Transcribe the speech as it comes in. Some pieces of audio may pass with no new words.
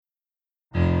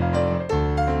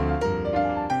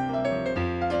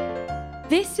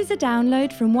This is a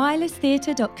download from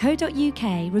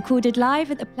wirelesstheatre.co.uk, recorded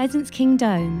live at the Pleasance King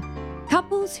Dome.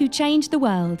 Couples Who Changed the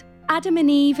World, Adam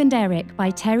and Eve and Eric by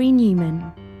Terry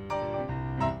Newman.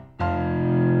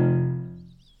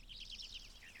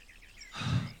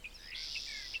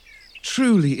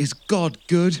 Truly is God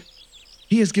good.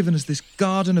 He has given us this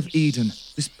Garden of Eden,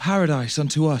 this paradise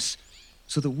unto us,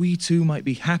 so that we too might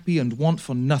be happy and want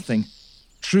for nothing.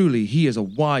 Truly, he is a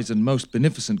wise and most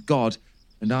beneficent God,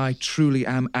 and I truly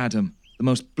am Adam, the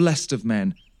most blessed of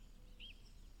men.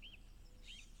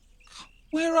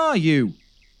 Where are you?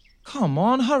 Come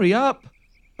on, hurry up.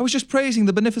 I was just praising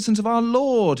the beneficence of our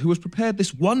Lord, who has prepared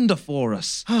this wonder for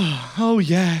us. Oh,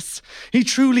 yes. He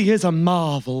truly is a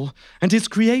marvel, and his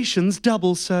creations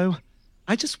double so.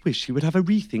 I just wish he would have a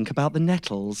rethink about the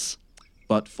nettles.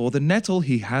 But for the nettle,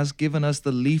 he has given us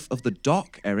the leaf of the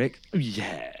dock, Eric.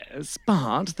 Yes,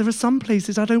 but there are some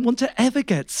places I don't want to ever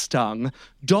get stung.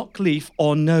 Dock leaf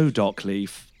or no dock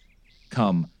leaf.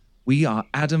 Come, we are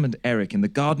Adam and Eric in the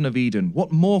Garden of Eden.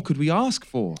 What more could we ask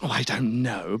for? Oh, I don't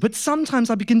know, but sometimes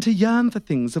I begin to yearn for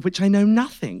things of which I know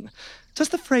nothing. Does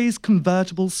the phrase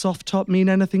convertible soft top mean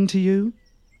anything to you?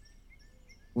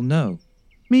 Well, no.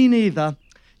 Me neither.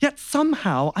 Yet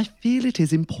somehow I feel it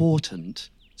is important.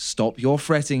 Stop your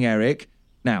fretting, Eric.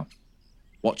 Now,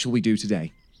 what shall we do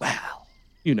today? Well,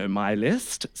 you know my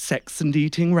list. Sex and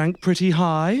eating rank pretty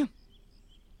high.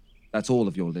 That's all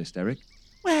of your list, Eric.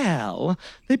 Well,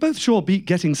 they both sure beat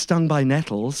getting stung by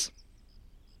nettles.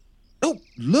 Oh,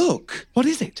 look! What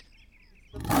is it?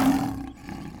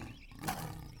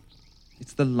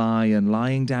 It's the lion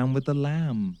lying down with the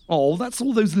lamb. Oh, that's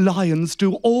all those lions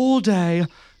do all day.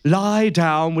 Lie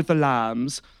down with the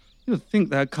lambs. You'd think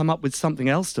they'd come up with something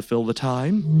else to fill the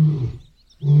time.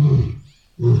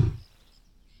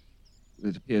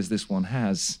 It appears this one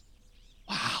has.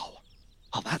 Wow.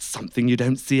 Oh, that's something you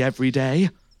don't see every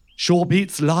day. Sure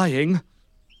beats lying.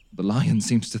 The lion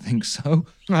seems to think so.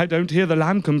 I don't hear the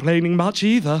lamb complaining much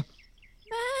either.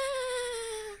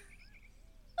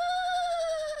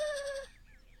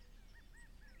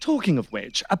 Talking of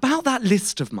which, about that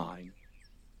list of mine.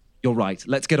 You're right.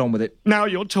 Let's get on with it. Now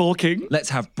you're talking. Let's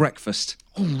have breakfast.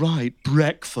 All right,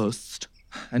 breakfast.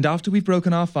 And after we've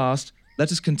broken our fast,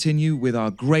 let us continue with our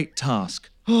great task.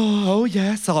 Oh,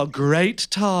 yes, our great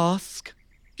task.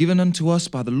 Given unto us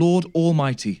by the Lord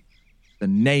Almighty, the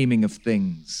naming of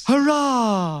things.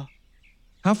 Hurrah!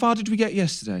 How far did we get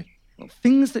yesterday? Well,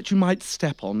 things that you might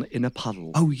step on in a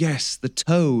puddle. Oh, yes, the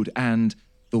toad and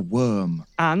the worm.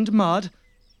 And mud.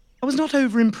 I was not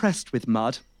over-impressed with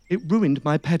mud. It ruined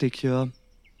my pedicure.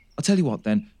 I'll tell you what,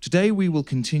 then. Today we will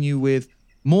continue with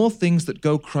more things that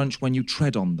go crunch when you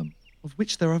tread on them. Of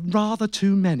which there are rather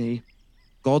too many.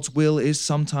 God's will is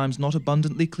sometimes not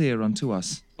abundantly clear unto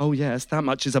us. Oh, yes, that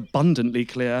much is abundantly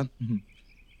clear. Mm-hmm.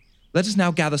 Let us now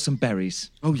gather some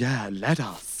berries. Oh, yeah, let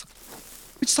us.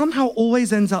 Which somehow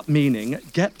always ends up meaning,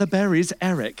 get the berries,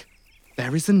 Eric.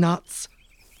 Berries and nuts.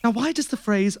 Now, why does the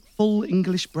phrase full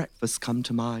English breakfast come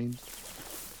to mind?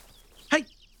 Hey,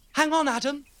 hang on,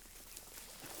 Adam.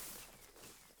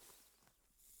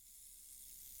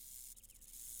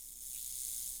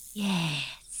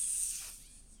 Yes.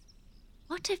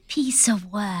 What a piece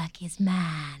of work is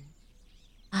man.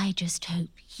 I just hope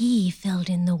he filled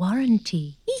in the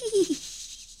warranty.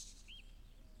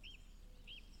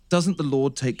 Doesn't the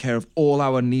Lord take care of all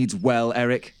our needs well,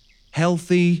 Eric?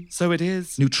 Healthy, So it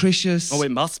is. nutritious, Oh,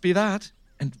 it must be that.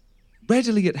 and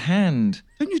readily at hand.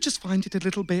 Don't you just find it a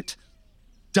little bit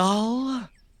dull?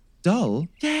 Dull?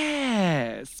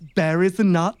 Yes. Berries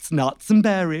and nuts, nuts and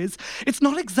berries. It's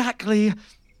not exactly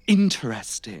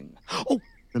interesting. Oh,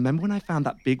 remember when I found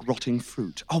that big rotting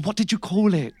fruit? Oh, what did you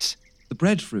call it? The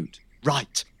breadfruit,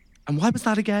 Right. And why was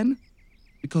that again?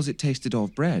 because it tasted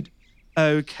of bread.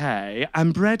 Okay.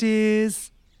 And bread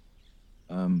is...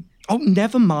 Oh,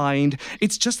 never mind.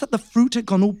 It's just that the fruit had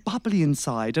gone all bubbly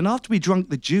inside, and after we drank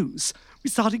the juice, we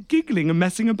started giggling and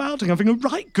messing about and having a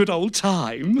right good old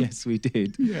time. Yes, we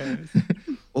did. Yes.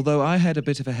 Although I had a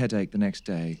bit of a headache the next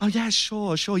day. Oh, yeah,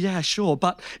 sure,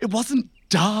 but it wasn't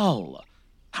dull.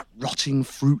 That rotting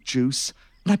fruit juice.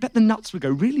 And I bet the nuts would go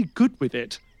really good with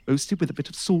it, roasted with a bit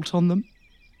of salt on them.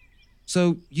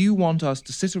 So you want us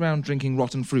to sit around drinking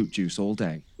rotten fruit juice all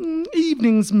day?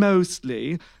 Evenings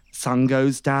mostly. Sun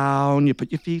goes down, you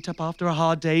put your feet up after a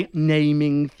hard day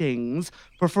naming things,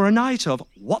 for a night of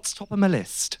what's top of my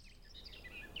list.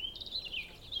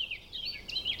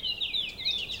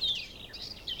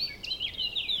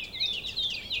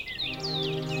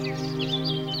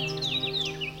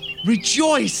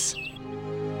 Rejoice!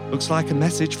 Looks like a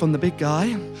message from the big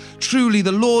guy. Truly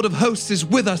the Lord of hosts is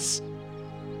with us.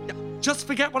 Just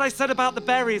forget what I said about the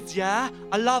berries, yeah?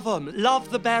 I love them. Love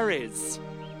the berries.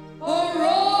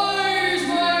 Arise,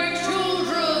 my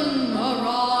children,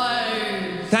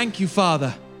 arise! Thank you,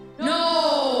 Father.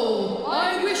 Now,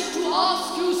 I wish to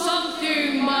ask you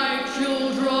something, my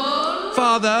children.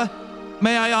 Father,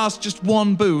 may I ask just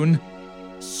one boon?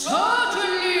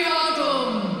 Certainly,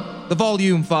 Adam. The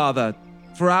volume, Father.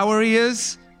 For our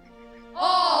ears?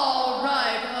 All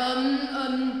right,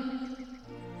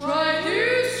 try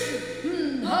this.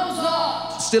 How's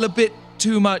that? Still a bit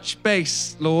too much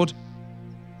bass, Lord.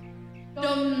 Any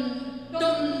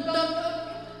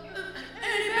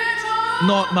better?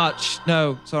 Not much,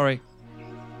 no, sorry.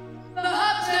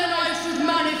 Perhaps then I should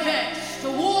manifest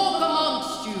to walk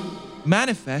amongst you.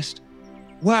 Manifest?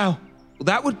 Wow, well,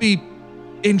 that would be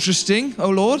interesting, oh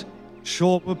Lord.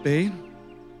 Sure would be.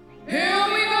 Here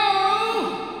we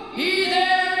go. He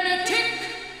there in a tick.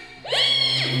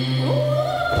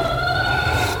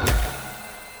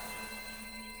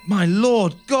 My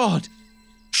Lord God,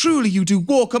 truly you do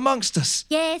walk amongst us.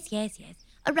 Yes.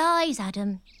 Arise,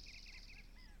 Adam.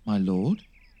 My Lord?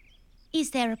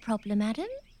 Is there a problem, Adam?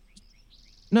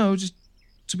 No, just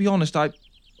to be honest, I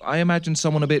imagine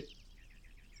someone a bit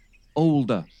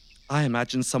older. I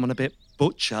imagine someone a bit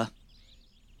butcher.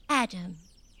 Adam,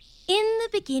 in the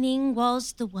beginning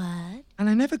was the Word, And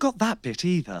I never got that bit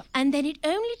either. and then it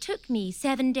only took me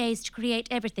 7 days to create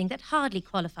everything that hardly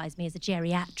qualifies me as a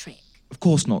geriatric. Of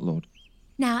course not, Lord.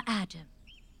 Now, Adam,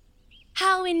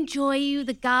 how enjoy you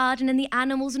the garden and the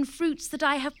animals and fruits that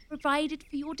I have provided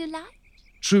for your delight?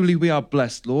 Truly we are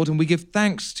blessed, Lord, and we give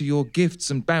thanks to your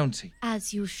gifts and bounty.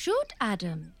 As you should,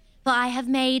 Adam, for I have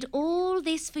made all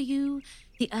this for you,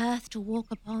 the earth to walk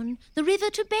upon, the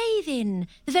river to bathe in,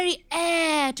 the very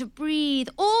air to breathe.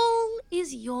 All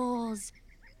is yours,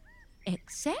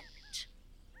 except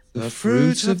The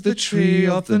fruit of the tree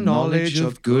of the knowledge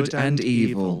of good and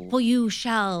evil. for you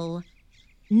shall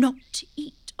not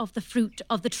eat of the fruit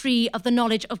of the tree of the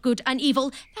knowledge of good and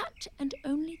evil. That and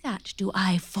only that do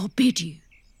I forbid you.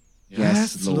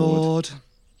 Yes, Lord.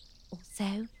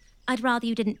 Also, I'd rather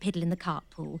you didn't piddle in the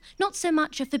carpool. Not so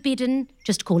much a forbidden,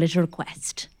 just call it a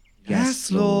request.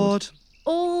 Yes, Lord.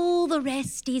 All the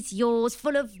rest is yours,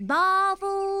 full of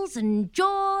marvels and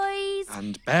joys.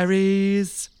 And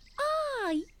berries.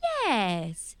 Ah,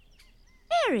 yes.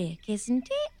 Eric, isn't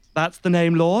it? That's the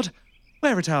name, Lord.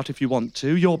 Wear it out if you want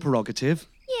to. Your prerogative.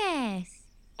 Yes,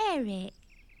 Eric.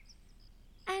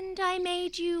 And I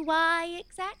made you why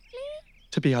exactly?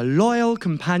 To be a loyal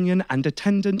companion and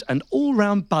attendant and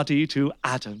all-round buddy to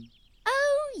Adam.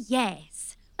 Oh,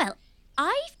 yes. Well,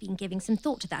 I've been giving some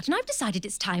thought to that, and I've decided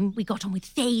it's time we got on with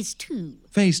phase 2.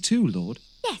 Phase 2, Lord.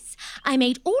 Yes, I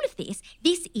made all of this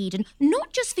Eden,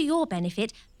 not just for your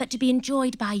benefit, but to be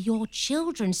enjoyed by your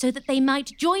children so that they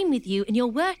might join with you in your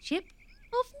worship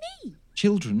of me.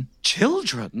 Children?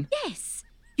 Children? Yes,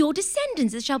 your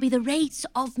descendants shall be the race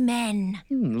of men.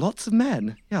 Lots of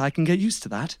men. Yeah, I can get used to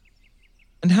that.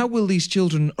 And how will these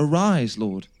children arise,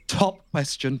 Lord? Top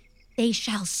question. They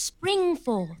shall spring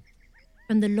forth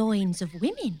from the loins of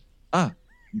women. Ah,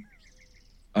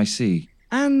 I see.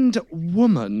 And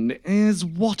woman is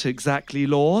what exactly,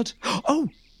 Lord? Oh,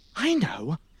 I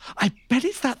know. I bet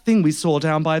it's that thing we saw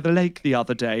down by the lake the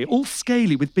other day, all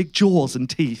scaly with big jaws and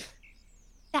teeth.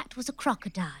 That was a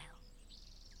crocodile.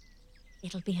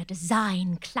 It'll be a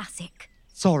design classic.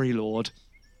 Sorry, Lord.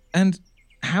 And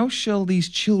how shall these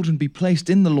children be placed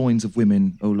in the loins of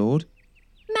women, O Lord?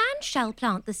 Man shall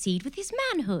plant the seed with his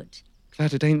manhood.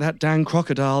 Glad it ain't that dang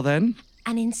crocodile then.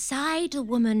 And inside a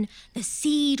woman, the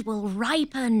seed will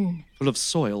ripen. Full of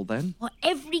soil then. For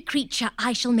every creature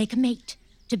I shall make a mate,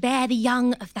 to bear the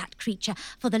young of that creature.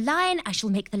 For the lion I shall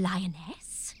make the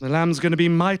lioness. The lamb's going to be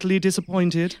mightily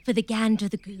disappointed. For the gander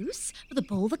the goose, for the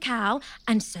bull the cow,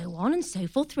 and so on and so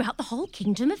forth throughout the whole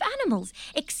kingdom of animals,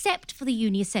 except for the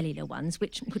unicellular ones,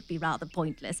 which would be rather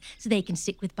pointless, so they can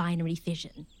stick with binary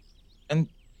fission. And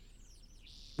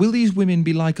will these women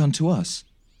be like unto us?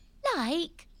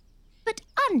 Like, but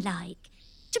unlike.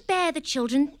 To bear the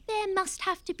children, there must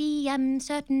have to be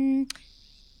certain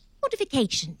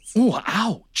modifications. Oh,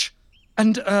 ouch.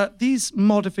 And these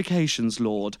modifications,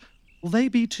 Lord, will they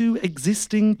be to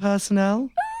existing personnel?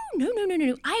 Oh,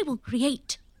 no. I will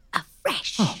create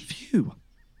afresh. Oh, phew.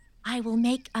 I will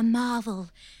make a marvel,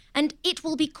 and it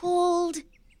will be called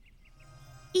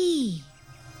Eve.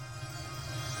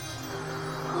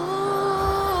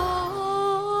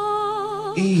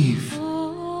 Eve.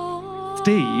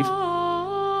 Steve?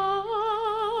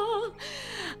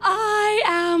 I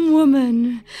am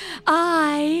woman.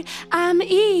 I am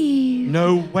Eve.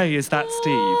 No way is that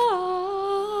Steve.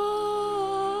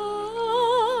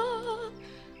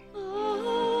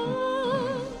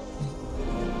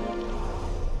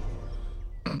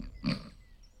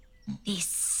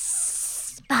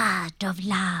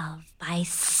 by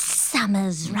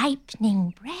summer's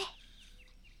ripening breath.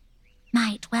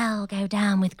 Might well go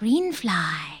down with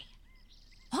Greenfly.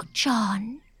 Watch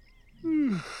on.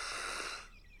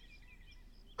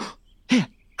 Here,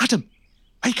 Adam,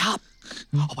 wake up.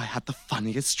 Oh, I had the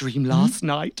funniest dream last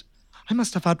night. I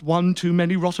must have had one too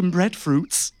many rotten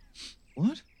breadfruits.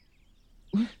 What?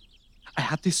 I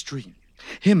had this dream.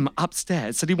 Him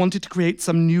upstairs said he wanted to create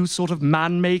some new sort of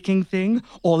man-making thing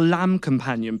or lamb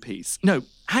companion piece. No,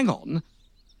 hang on.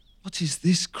 What is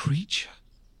this creature?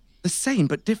 The same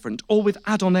but different, all with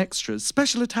add-on extras,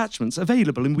 special attachments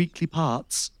available in weekly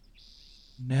parts.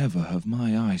 Never have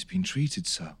my eyes been treated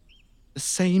so. The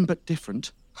same but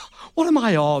different. What am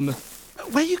I on?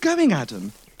 Where are you going,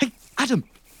 Adam? Hey, Adam,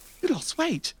 you lost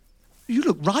weight. You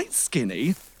look right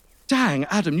skinny. Dang,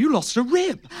 Adam, you lost a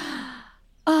rib.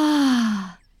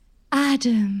 Ah,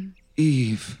 Adam.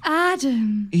 Eve.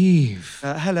 Adam. Eve.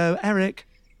 Hello, Eric.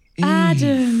 Eve.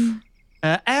 Adam.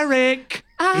 Eric!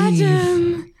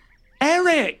 Adam.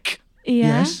 Eric! Yeah?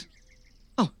 Yes?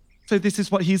 Oh, so this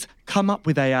is what he's come up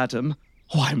with, Adam?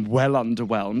 Oh, I'm well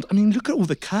underwhelmed. I mean, look at all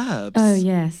the curves. Oh,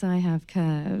 yes, I have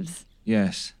curves.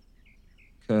 Yes.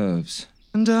 Curves.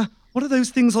 And what are those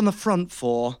things on the front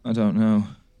for? I don't know.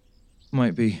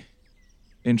 Might be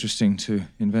interesting to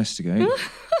investigate.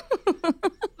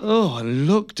 Oh, and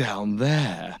look down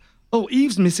there. Oh,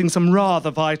 Eve's missing some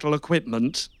rather vital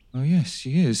equipment. Oh, yes,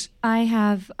 she is. I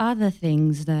have other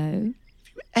things, though.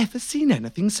 Ever seen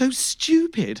anything so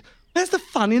stupid? Where's the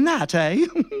fun in that, eh?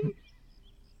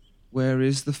 Where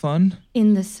is the fun?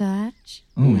 In the search.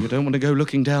 Oh, you don't want to go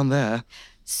looking down there.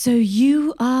 So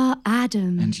you are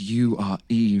Adam. And you are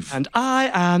Eve. And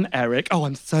I am Eric. Oh,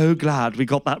 I'm so glad we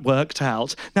got that worked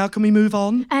out. Now, can we move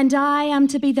on? And I am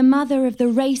to be the mother of the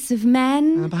race of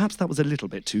men Perhaps that was a little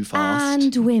bit too fast.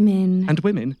 and women. And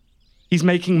women? He's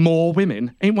making more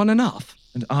women. Ain't one enough?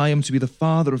 And I am to be the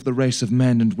father of the race of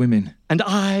men and women. And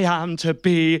I am to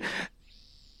be...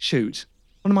 Shoot.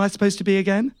 What am I supposed to be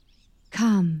again?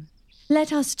 Come,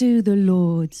 let us do the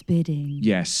Lord's bidding.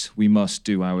 Yes, we must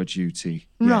do our duty.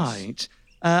 Yes. Right.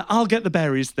 I'll get the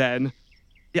berries then.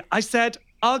 Yeah, I said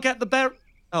I'll get the berries.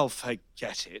 Oh,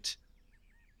 forget it.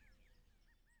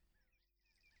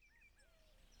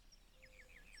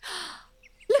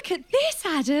 Look at this,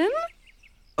 Adam.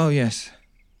 Oh, yes.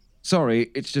 Sorry,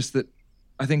 it's just that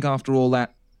I think after all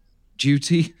that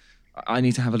duty, I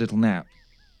need to have a little nap.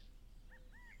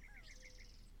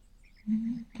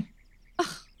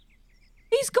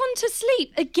 He's gone to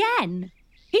sleep again.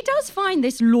 He does find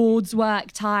this Lord's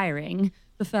work tiring,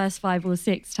 the first 5 or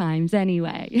 6 times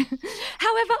anyway.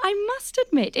 However, I must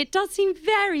admit, it does seem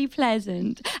very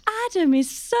pleasant. Adam is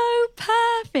so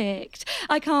perfect.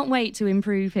 I can't wait to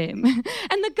improve him.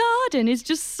 And the garden is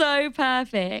just so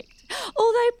perfect.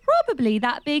 Although probably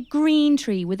that big green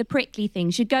tree with the prickly thing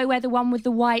should go where the one with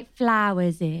the white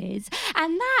flowers is.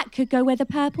 And that could go where the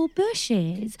purple bush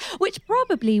is, which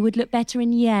probably would look better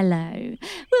in yellow.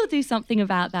 We'll do something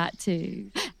about that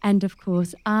too. And of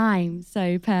course, I'm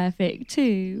so perfect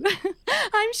too.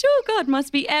 I'm sure God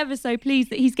must be ever so pleased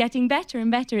that he's getting better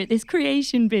and better at this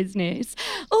creation business.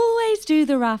 Always do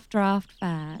the rough draft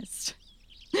first.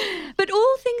 But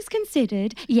all things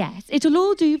considered, yes, it'll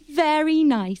all do very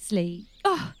nicely.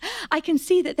 Oh, I can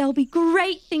see that there'll be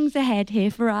great things ahead here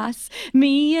for us.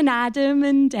 Me and Adam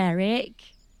and Eric.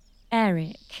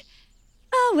 Eric.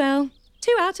 Oh, well,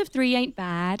 2 out of 3 ain't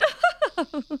bad.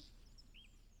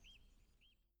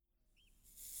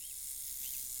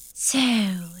 So,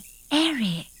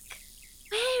 Eric,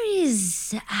 where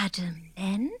is Adam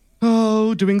then?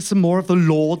 Oh, doing some more of the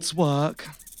Lord's work.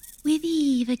 With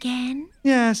Eve again?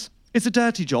 Yes, it's a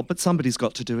dirty job, but somebody's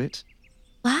got to do it.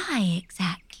 Why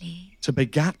exactly? To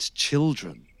begat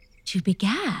children. To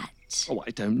begat? Oh,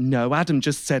 I don't know. Adam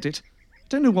just said it. I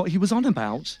don't know what he was on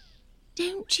about.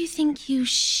 Don't you think you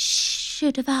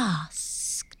should have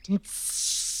asked? It's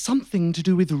something to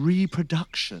do with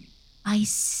reproduction, I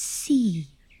see.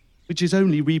 which is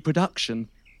only reproduction.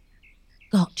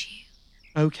 Got you.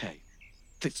 Okay.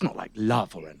 It's not like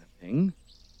love or anything.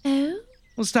 Oh?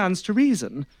 Well, stands to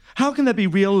reason. How can there be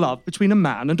real love between a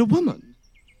man and a woman?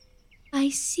 I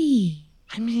see.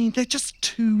 I mean, they're just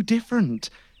too different.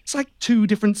 It's like 2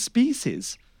 different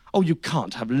species. Oh, you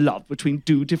can't have love between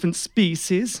 2 different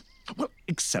species. Well,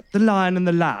 except the lion and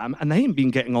the lamb, and they ain't been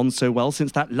getting on so well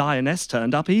since that lioness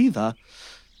turned up either.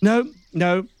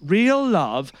 No, real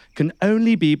love can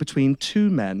only be between 2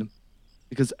 men,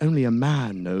 because only a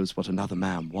man knows what another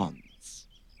man wants,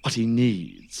 what he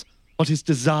needs, what his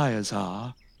desires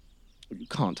are. You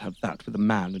can't have that with a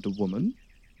man and a woman.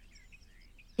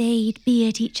 They'd be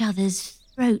at each other's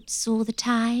throats all the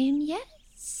time,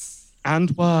 yes?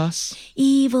 And worse.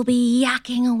 Eve will be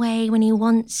yakking away when he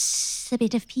wants a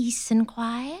bit of peace and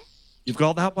quiet. You've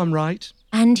got that one right.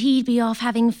 And he'd be off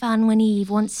having fun when Eve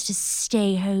wants to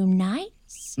stay home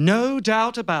nights. No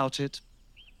doubt about it.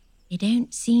 They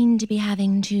don't seem to be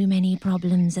having too many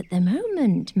problems at the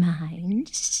moment,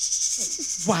 mind.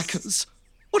 Whackers.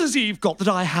 What has Eve got that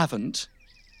I haven't?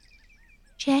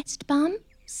 Chest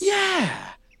bumps?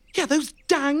 Yeah, those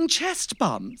dang chest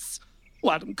bumps.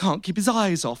 Well, Adam can't keep his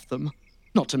eyes off them,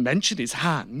 not to mention his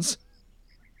hands.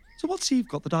 So what's Eve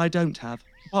got that I don't have,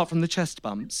 apart from the chest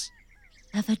bumps?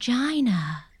 A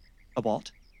vagina. A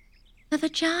what? A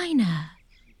vagina.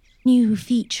 New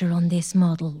feature on this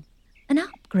model. An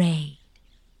upgrade.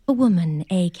 For woman,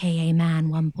 aka man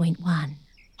 1.1.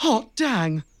 Hot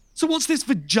dang. So what's this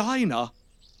vagina?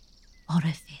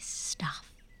 Orifice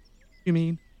stuff. You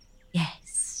mean?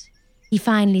 Yes. He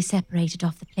finally separated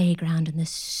off the playground and the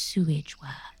sewage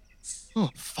works.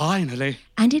 Oh, finally.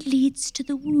 And it leads to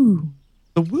the womb.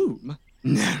 The womb?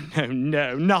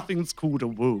 No. Nothing's called a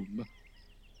womb.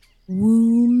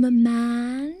 Womb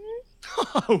man?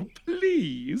 Oh,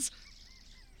 please.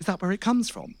 Is that where it comes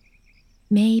from?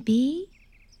 Maybe.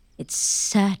 It's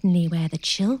certainly where the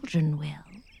children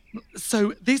will.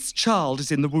 So this child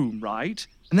is in the womb, right?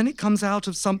 And then it comes out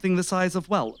of something the size of,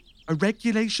 well, a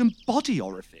regulation body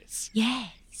orifice.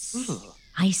 Yes. Ugh.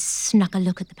 I snuck a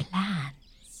look at the plan.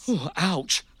 Oh,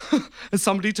 ouch. Has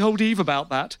somebody told Eve about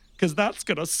that? Because that's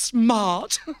gonna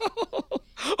smart.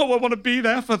 Oh, I want to be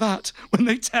there for that when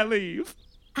they tell Eve.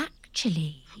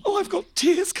 Actually, Oh, I've got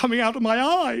tears coming out of my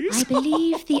I eyes.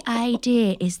 believe the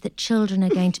idea is that children are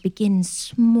going to begin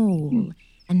small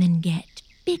and then get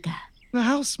bigger. Now,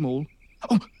 how small?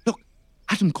 Oh, look,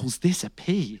 Adam calls this a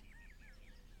pea.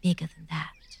 Bigger than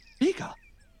that. Bigger?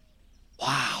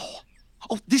 Wow.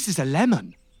 Oh, this is a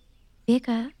lemon.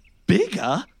 Bigger.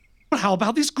 Bigger? Well, how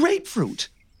about this grapefruit?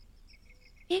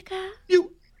 Bigger.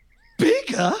 You...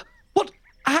 bigger? What,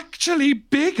 actually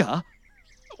bigger?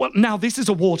 Well, now this is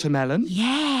a watermelon.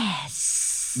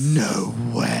 Yes. No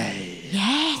way.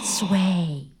 Yes,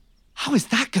 way. How is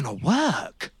that gonna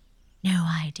work? No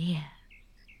idea.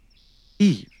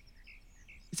 Eve,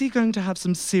 is he going to have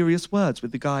some serious words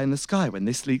with the guy in the sky when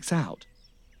this leaks out?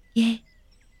 Yeah.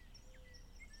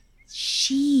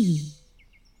 She.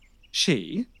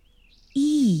 She?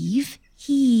 Eve,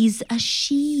 he's a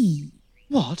she.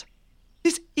 What?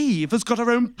 This Eve has got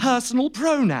her own personal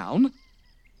pronoun?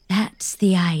 That's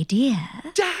the idea.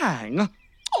 Dang!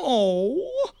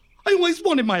 Oh, I always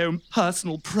wanted my own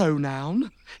personal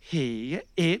pronoun. He,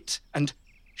 it, and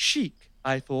chic,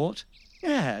 I thought.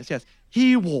 Yes.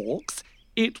 He walks,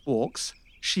 it walks,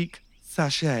 chic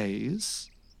sachets.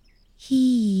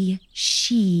 He,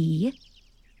 she,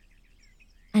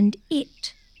 and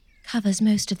it covers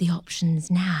most of the options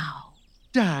now.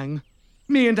 Dang.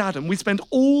 Me and Adam, we spent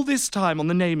all this time on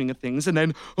the naming of things, and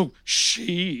then,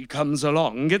 she comes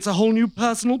along, gets a whole new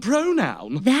personal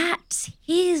pronoun. That's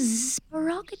his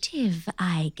prerogative,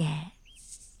 I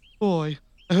guess. Boy,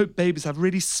 I hope babies have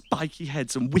really spiky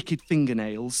heads and wicked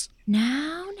fingernails.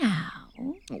 Now.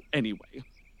 Oh, anyway,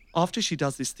 after she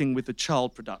does this thing with the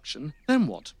child production, then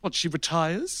what? What, she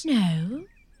retires? No.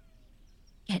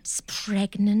 Gets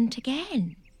pregnant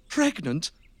again.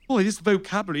 Pregnant? Boy, this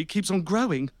vocabulary keeps on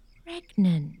growing.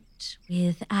 Pregnant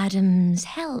with Adam's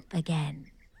help again.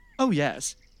 Oh,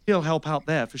 yes. He'll help out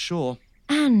there for sure.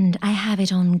 And I have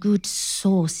it on good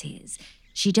sources.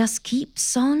 She just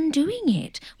keeps on doing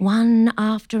it, one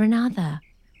after another.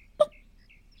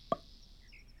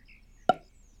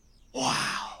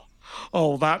 Wow.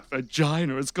 Oh, that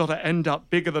vagina has got to end up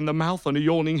bigger than the mouth on a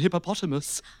yawning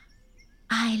hippopotamus.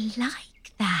 I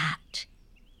like that.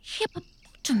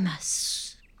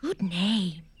 Hippopotamus. Good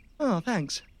name. Oh,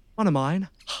 thanks. One of mine.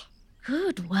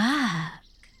 Good work.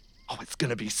 Oh, it's going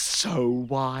to be so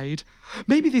wide.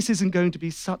 Maybe this isn't going to be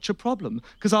such a problem,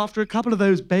 because after a couple of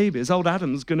those babies, old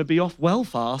Adam's going to be off well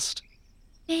fast.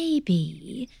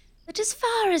 Maybe. But as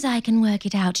far as I can work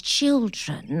it out,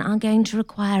 children are going to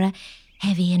require a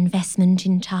heavy investment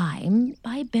in time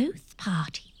by both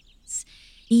parties.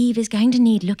 Eve is going to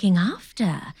need looking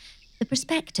after. The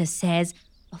prospectus says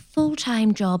a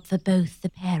full-time job for both the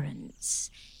parents.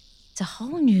 It's a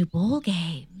whole new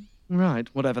ballgame. Right,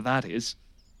 whatever that is.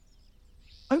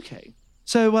 Okay,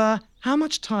 so how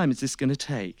much time is this going to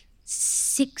take?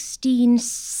 16,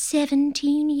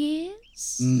 17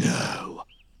 years? No,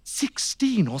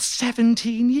 16 or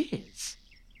 17 years.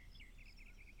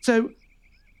 So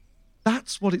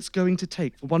that's what it's going to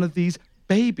take for one of these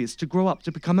babies to grow up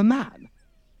to become a man.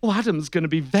 Oh, Adam's going to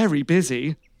be very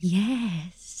busy.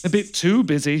 Yes. A bit too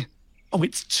busy. Oh,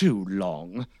 it's too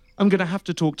long. I'm going to have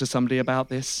to talk to somebody about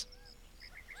this.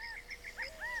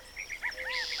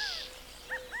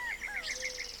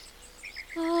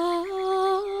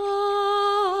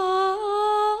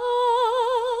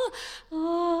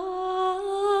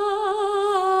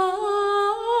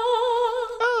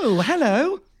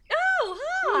 hello. Oh,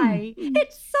 hi.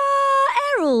 It's,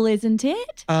 Errol, isn't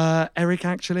it? Eric,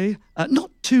 actually.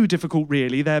 Not too difficult,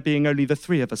 really, there being only the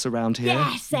three of us around here.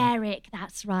 Yes, Eric,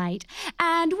 that's right.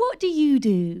 And what do you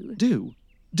do?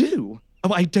 Do?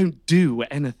 Oh, I don't do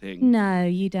anything. No,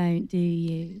 you don't, do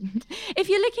you? If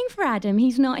you're looking for Adam,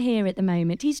 he's not here at the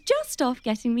moment. He's just off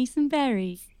getting me some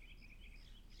berries.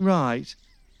 Right.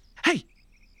 Hey,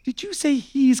 did you say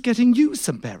he's getting you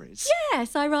some berries?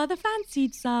 Yes, I rather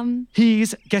fancied some.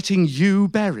 He's getting you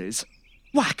berries?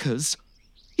 Whackers!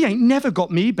 He ain't never got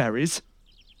me berries.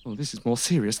 Oh, this is more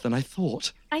serious than I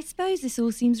thought. I suppose this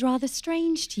all seems rather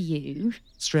strange to you.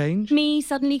 Strange? Me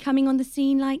suddenly coming on the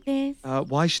scene like this,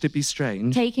 Why should it be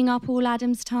strange? taking up all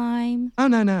Adam's time. Oh,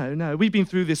 no. We've been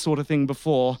through this sort of thing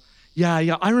before.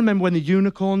 Yeah. I remember when the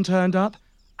unicorn turned up.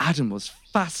 Adam was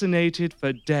fascinated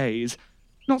for days.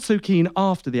 Not so keen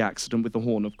after the accident with the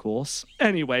horn, of course.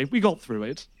 Anyway, we got through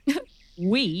it.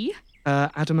 We?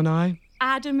 Adam and I.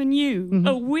 Adam and you?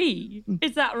 A we?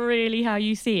 Is that really how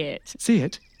you see it? See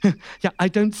it? Yeah, I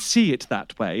don't see it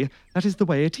that way. That is the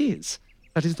way it is.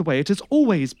 That is the way it has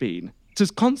always been. It's as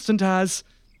constant as...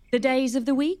 The days of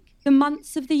the week? The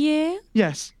months of the year?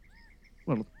 Yes.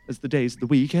 Well, as the days of the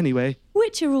week, anyway.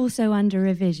 Which are also under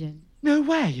revision. No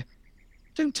way.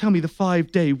 Don't tell me the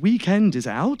 5-day weekend is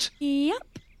out. Yep.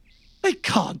 They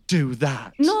can't do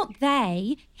that. Not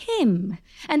they, him.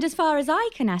 And as far as I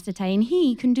can ascertain,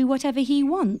 he can do whatever he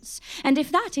wants. And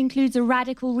if that includes a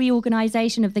radical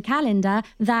reorganisation of the calendar,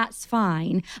 that's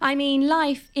fine. I mean,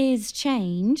 life is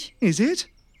change. Is it?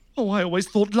 Oh, I always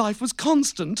thought life was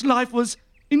constant. Life was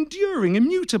enduring,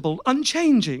 immutable,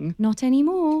 unchanging. Not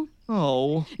anymore.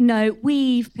 Oh. No,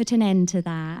 we've put an end to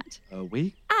that.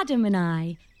 We? Adam and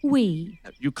I, we.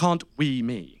 You can't we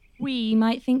me. We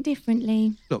might think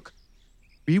differently. Look,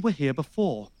 we were here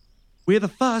before. We're the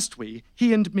first we,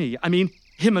 he and me. I mean,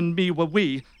 him and me were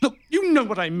we. Look, you know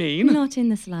what I mean. Not in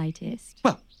the slightest.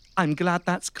 Well, I'm glad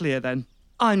that's clear then.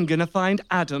 I'm gonna find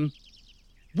Adam.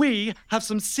 We have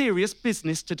some serious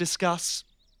business to discuss.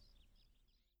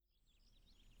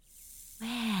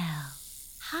 Well,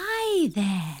 hi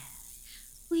there.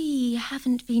 We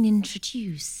haven't been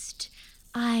introduced.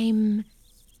 I'm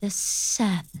the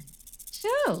serpent.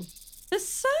 Oh, the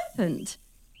serpent.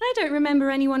 I don't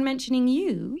remember anyone mentioning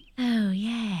you. Oh,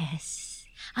 yes.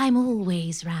 I'm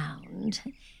always round,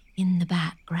 in the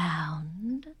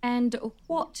background. And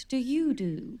what do you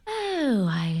do? Oh,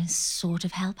 I sort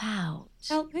of help out.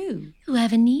 Help who?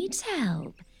 Whoever needs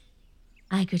help.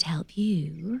 I could help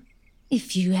you.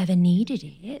 If you ever needed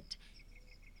it,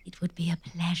 it would be a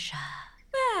pleasure.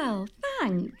 Well,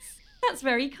 thanks. That's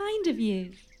very kind of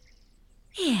you.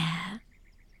 Here,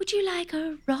 would you like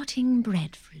a rotting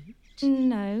breadfruit?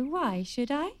 No, why should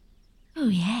I? Oh,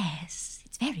 yes,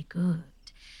 it's very good.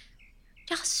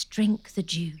 Just drink the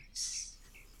juice.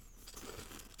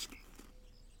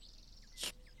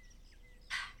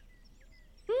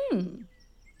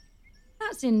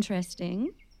 That's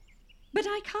interesting. But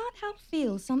I can't help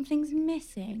feel something's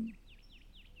missing.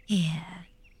 Here,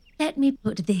 let me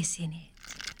put this in it.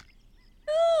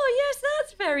 Oh, yes,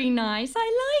 that's very nice.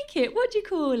 I like it. What do you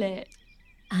call it?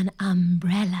 An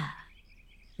umbrella.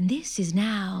 And this is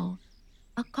now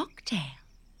a cocktail.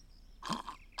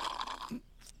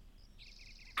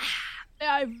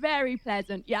 Very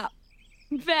pleasant, yeah.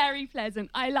 Very pleasant.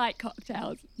 I like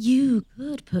cocktails. You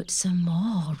could put some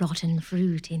more rotten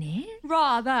fruit in it.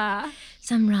 Rather.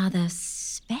 Some rather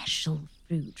special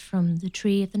fruit from the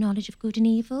tree of the knowledge of good and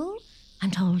evil.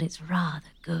 I'm told it's rather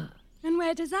good. And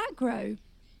where does that grow?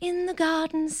 In the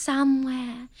garden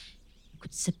somewhere. You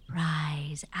could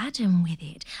surprise Adam with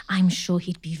it. I'm sure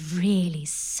he'd be really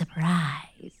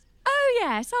surprised. Oh,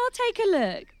 yes, I'll take a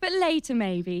look. But later,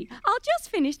 maybe. I'll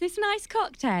just finish this nice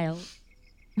cocktail.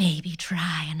 Maybe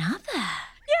try another.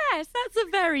 Yes, that's a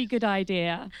very good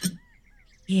idea.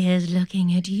 Here's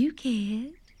looking at you,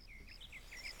 kid.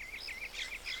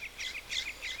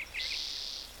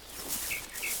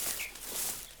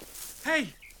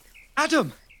 Hey,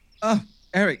 Adam!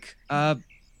 Eric,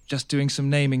 just doing some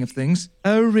naming of things.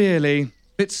 Oh, really?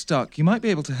 Bit stuck. You might be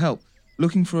able to help.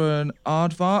 Looking for an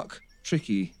aardvark?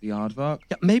 Tricky, the aardvark.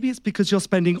 Yeah, maybe it's because you're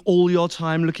spending all your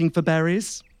time looking for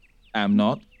berries. Am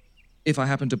not. If I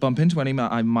happen to bump into any,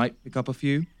 I might pick up a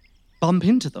few. Bump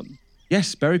into them.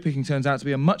 Yes, berry picking turns out to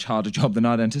be a much harder job than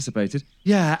I'd anticipated.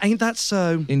 Yeah, ain't that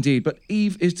so? Indeed, but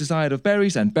Eve is desired of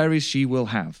berries, and berries she will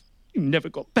have. You never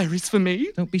got berries for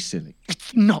me. Don't be silly.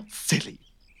 It's not silly.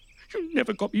 You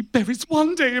never got me berries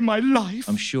one day in my life.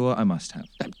 I'm sure I must have.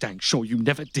 I'm dang sure you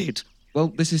never did. Well,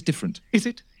 this is different. Is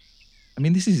it? I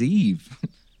mean, this is Eve.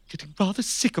 Getting rather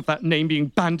sick of that name being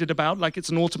bandied about like it's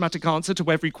an automatic answer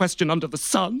to every question under the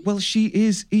sun. Well, she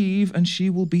is Eve, and she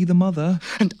will be the mother.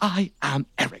 And I am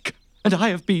Eric, and I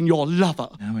have been your lover.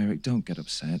 Now, Eric, don't get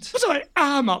upset. But I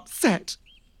am upset.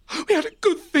 We had a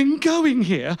good thing going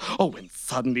here. Oh, when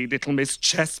suddenly little Miss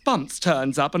Chest Bumps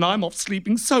turns up and I'm off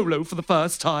sleeping solo for the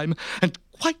first time. And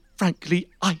quite frankly,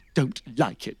 I don't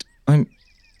like it. I'm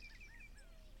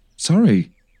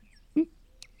sorry.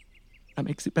 That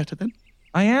makes it better then.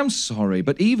 I am sorry,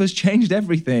 but Eve has changed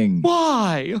everything.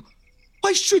 Why?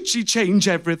 Why should she change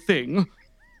everything?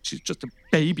 She's just a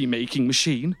baby-making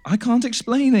machine. I can't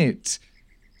explain it.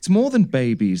 It's more than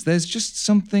babies. There's just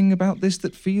something about this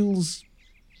that feels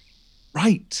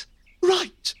right.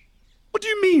 Right? What do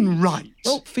you mean, right?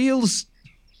 Well, feels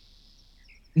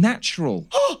natural.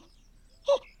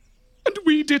 And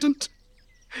we didn't.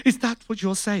 Is that what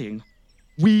you're saying?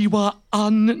 We were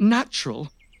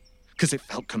unnatural? Because it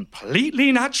felt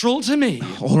completely natural to me.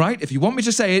 All right, if you want me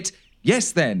to say it,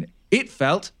 yes then. It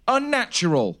felt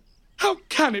unnatural. How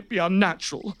can it be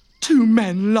unnatural? Two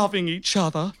men loving each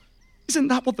other. Isn't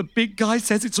that what the big guy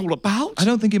says it's all about? I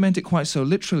don't think he meant it quite so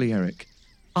literally, Eric.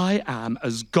 I am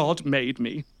as God made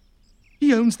me.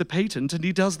 He owns the patent and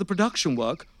he does the production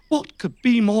work. What could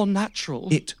be more natural?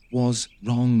 It was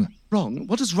wrong. Wrong?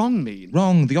 What does wrong mean?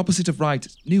 Wrong, the opposite of right.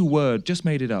 New word, just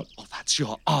made it up. Oh, that's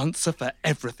your answer for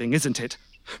everything, isn't it?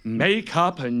 Make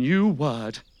up a new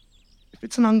word. If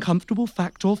it's an uncomfortable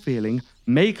fact or feeling,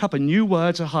 make up a new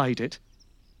word to hide it.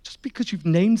 Just because you've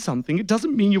named something, it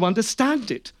doesn't mean you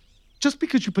understand it. Just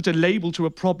because you put a label to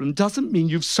a problem doesn't mean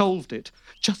you've solved it.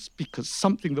 Just because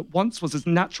something that once was as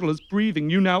natural as breathing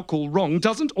you now call wrong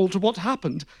doesn't alter what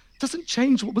happened. Doesn't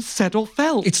change what was said or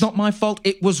felt. It's not my fault,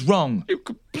 it was wrong. You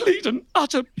complete and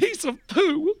utter piece of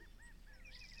poo.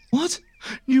 What?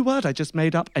 New word I just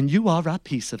made up, and you are a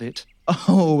piece of it.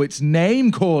 Oh, it's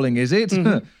name-calling, is it? Mm-hmm.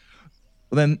 Well,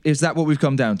 then, is that what we've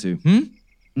come down to,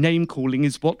 Name-calling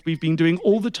is what we've been doing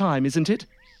all the time, isn't it?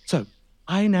 So,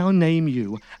 I now name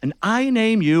you, and I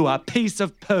name you a piece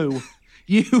of poo.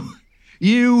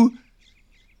 You...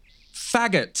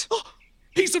 faggot.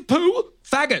 Piece of poo?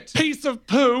 Faggot. Piece of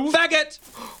poo? Faggot.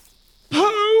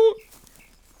 Poo?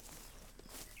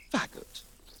 Faggot.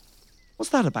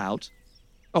 What's that about?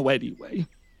 Oh, anyway,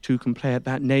 two can play at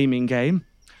that naming game.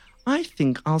 I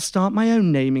think I'll start my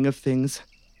own naming of things.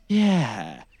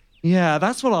 Yeah,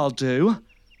 that's what I'll do.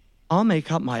 I'll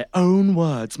make up my own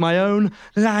words, my own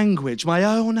language, my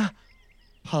own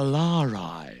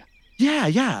Polari.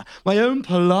 Yeah, my own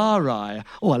Polari.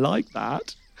 Oh, I like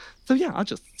that. So yeah, I'll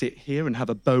just sit here and have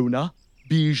a boner,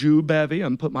 bijou bevy,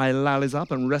 and put my lallies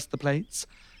up and rest the plates.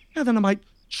 Yeah, then I might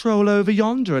troll over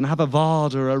yonder and have a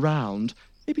varder around.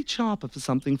 Maybe charper for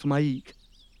something for my eek.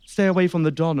 Stay away from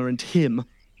the Donna and him.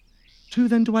 Who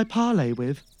then do I parley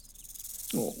with?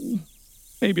 Oh,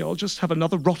 maybe I'll just have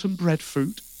another rotten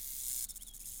breadfruit.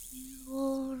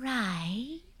 All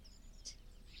right.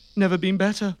 Never been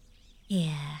better.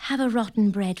 Here, have a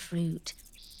rotten breadfruit.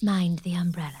 Mind the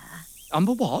umbrella.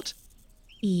 Umber what?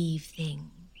 Eve thing.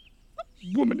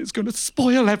 Woman is going to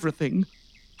spoil everything.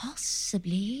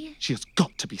 Possibly. She has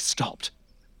got to be stopped.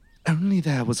 Only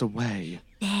there was a way.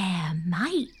 There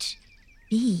might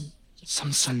be.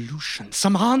 Some solution,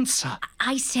 some answer.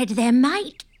 I said there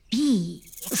might be.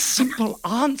 A simple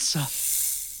answer.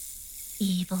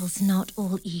 Evil's not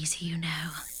all easy, you know.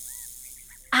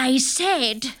 I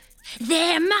said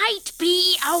there might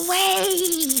be a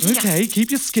way. Okay, keep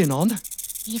your skin on.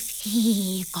 If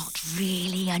he got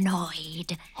really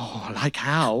annoyed. Oh, like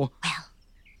how? Well,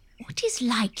 what is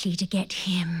likely to get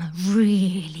him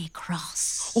really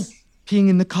cross? Oh, peeing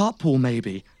in the carpool,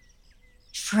 maybe.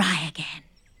 Try again.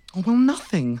 Oh, well,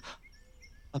 nothing.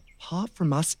 Apart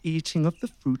from us eating of the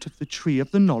fruit of the tree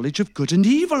of the knowledge of good and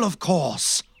evil, of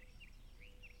course.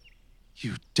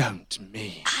 You don't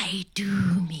mean. I do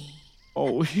mean.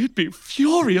 Oh, he'd be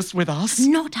furious with us.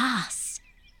 Not us.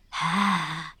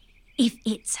 Her. If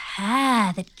it's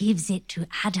her that gives it to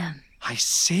Adam. I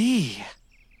see.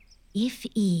 If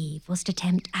Eve was to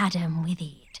tempt Adam with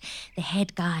it, the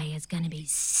head guy is going to be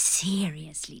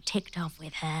seriously ticked off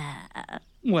with her.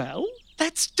 Well,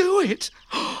 let's do it.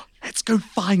 Let's go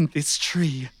find this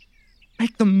tree.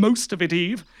 Make the most of it,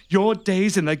 Eve. Your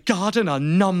days in the garden are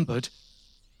numbered.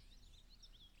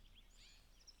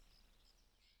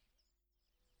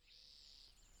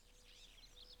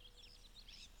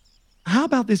 How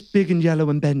about this big and yellow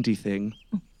and bendy thing?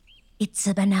 It's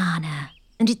a banana,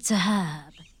 and it's a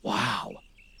herb. Wow.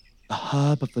 The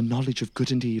herb of the knowledge of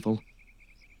good and evil.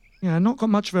 Yeah, not got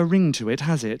much of a ring to it,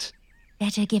 has it?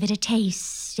 Better give it a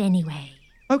taste anyway.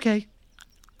 Okay.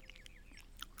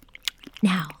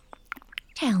 Now,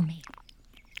 Tell me,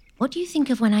 what do you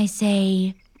think of when I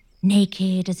say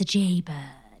naked as a jaybird?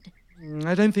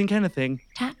 I don't think anything.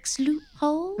 Tax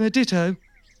loophole? Ditto.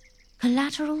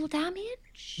 Collateral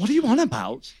damage? What are you on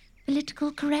about?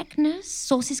 Political correctness?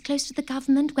 Sources close to the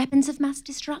government? Weapons of mass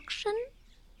destruction?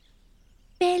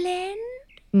 Belen?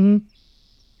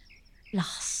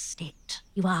 Lost it.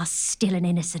 You are still an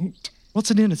innocent.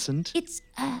 What's an innocent? It's,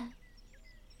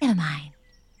 never mind.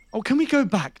 Oh, can we go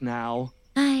back now?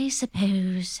 I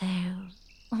suppose so.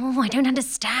 Oh, I don't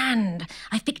understand.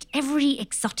 I've picked every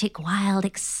exotic, wild,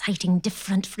 exciting,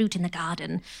 different fruit in the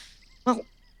garden. Well,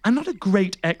 I'm not a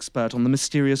great expert on the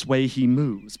mysterious way he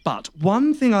moves, but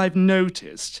one thing I've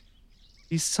noticed,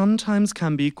 he sometimes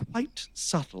can be quite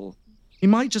subtle. He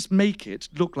might just make it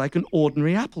look like an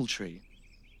ordinary apple tree.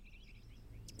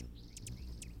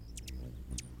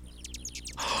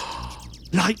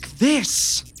 Like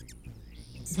this!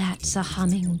 That's a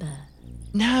hummingbird.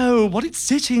 No, what it's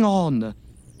sitting on.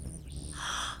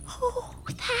 Oh,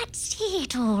 that's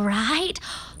it, all right.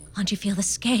 Can't you feel the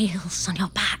scales on your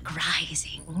back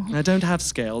rising? I don't have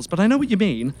scales, but I know what you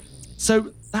mean.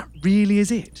 So that really is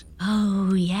it?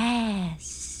 Oh,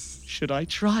 yes. Should I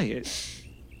try it?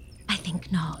 I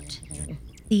think not.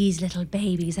 These little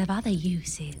babies have other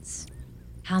uses.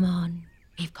 Come on,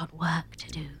 we've got work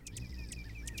to do.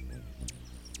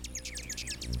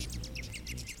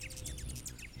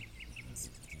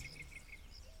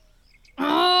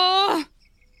 Oh,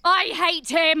 I hate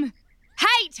him.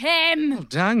 Hate him. Oh,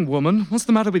 dang, woman. What's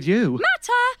the matter with you?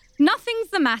 Matter? Nothing's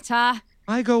the matter.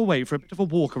 I go away for a bit of a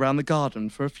walk around the garden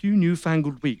for a few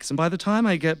newfangled weeks, and by the time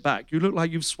I get back, you look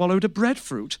like you've swallowed a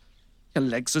breadfruit. Your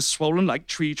legs are swollen like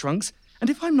tree trunks,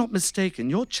 and if I'm not mistaken,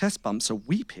 your chest bumps are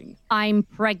weeping. I'm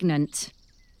pregnant.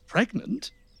 Pregnant?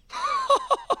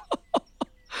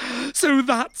 So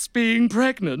that's being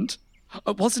pregnant?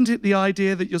 Wasn't it the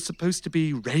idea that you're supposed to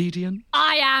be radiant?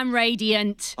 I am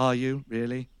radiant. Are you,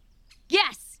 really?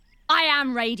 Yes, I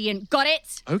am radiant. Got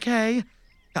it? Okay.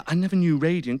 I never knew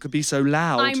radiant could be so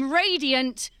loud. I'm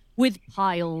radiant with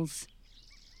piles.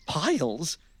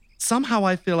 Piles? Somehow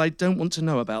I feel I don't want to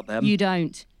know about them. You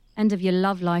don't. End of your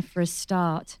love life for a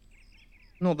start.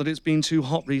 Not that it's been too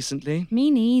hot recently.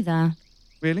 Me neither.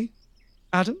 Really?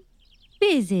 Adam?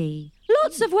 Busy.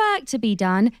 Lots of work to be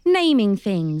done, naming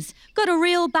things. Got a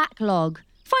real backlog.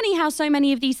 Funny how so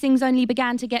many of these things only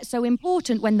began to get so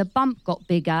important when the bump got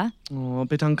bigger. Oh, a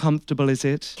bit uncomfortable, is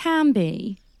it? Can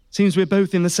be. Seems we're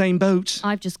both in the same boat.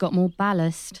 I've just got more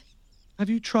ballast. Have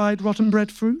you tried rotten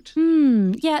breadfruit?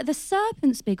 Yeah, the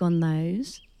serpent's big on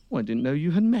those. Oh, I didn't know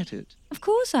you had met it. Of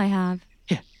course I have.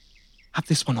 Here, have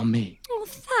this one on me. Oh,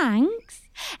 thanks.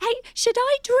 Hey, should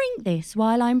I drink this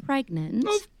while I'm pregnant?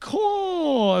 Of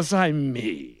course, I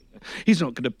mean. He's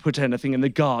not going to put anything in the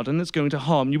garden that's going to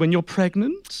harm you when you're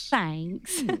pregnant.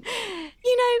 Thanks. You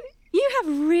know, you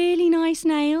have really nice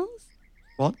nails.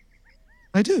 What?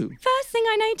 I do? First thing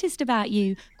I noticed about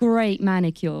you, great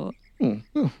manicure.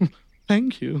 Oh,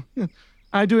 thank you.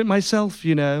 I do it myself,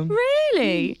 you know.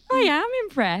 Really? I am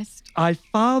impressed. I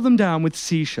file them down with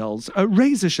seashells,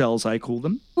 razor shells I call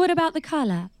them. What about the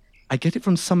colour? I get it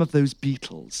from some of those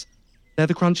beetles. They're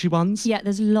the crunchy ones. Yeah,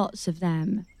 there's lots of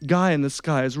them. Guy in the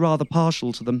Sky is rather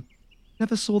partial to them.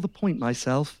 Never saw the point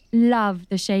myself. Love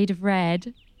the shade of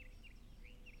red.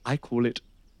 I call it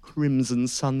Crimson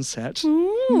Sunset.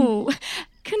 Ooh,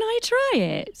 can I try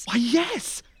it? Why,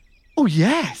 yes. Oh,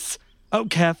 yes. Oh,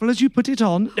 careful as you put it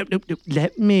on. No,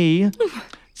 let me.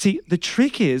 See, the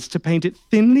trick is to paint it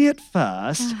thinly at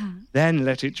first, then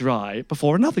let it dry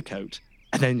before another coat,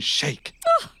 and then shake.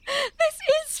 Oh, this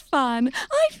is fun.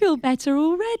 I feel better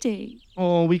already.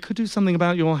 Oh, we could do something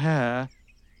about your hair.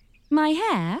 My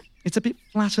hair? It's a bit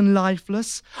flat and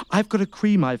lifeless. I've got a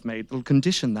cream I've made that'll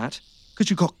condition that, because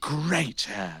you've got great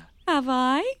hair. Have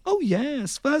I? Oh,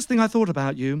 yes. First thing I thought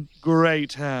about you.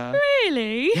 Great hair.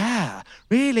 Really? Yeah,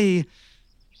 really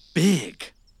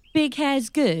big. Big hair's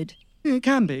good. It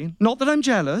can be. Not that I'm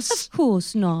jealous. Of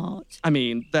course not. I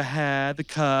mean, the hair, the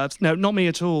curves. No, not me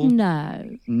at all.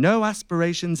 No. No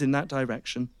aspirations in that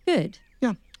direction. Good.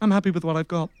 Yeah, I'm happy with what I've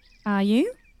got. Are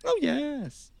you? Oh,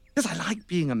 yes. Because I like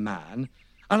being a man.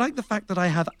 I like the fact that I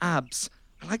have abs.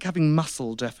 I like having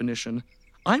muscle definition.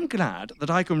 I'm glad that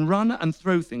I can run and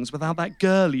throw things without that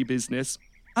girly business.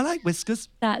 I like whiskers.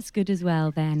 That's good as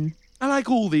well, then. I like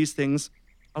all these things.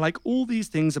 I like all these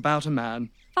things about a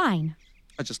man. Fine.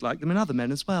 I just like them in other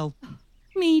men as well.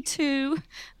 Me too,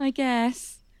 I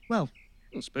guess. Well,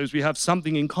 I suppose we have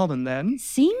something in common then.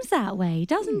 Seems that way,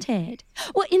 doesn't it?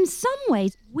 Well, in some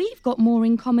ways, we've got more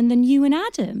in common than you and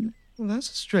Adam. Well,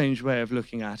 that's a strange way of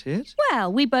looking at it.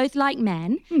 Well, we both like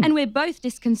men, and we're both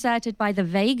disconcerted by the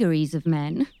vagaries of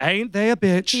men. Ain't they a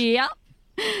bitch? Yep.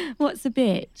 What's a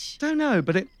bitch? Don't know,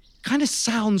 but it kind of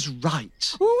sounds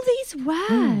right. All these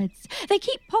words. They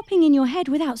keep popping in your head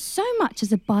without so much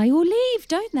as a by or leave,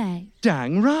 don't they?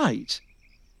 Dang right.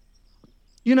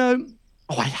 You know,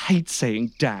 I hate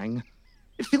saying dang.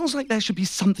 It feels like there should be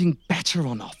something better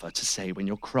on offer to say when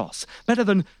you're cross. Better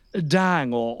than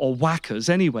dang or whackers,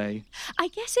 anyway. I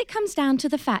guess it comes down to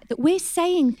the fact that we're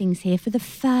saying things here for the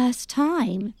first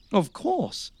time. Of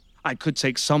course. I could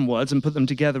take some words and put them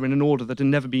together in an order that had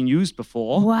never been used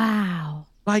before. Wow.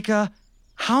 Like,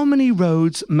 how many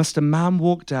roads must a man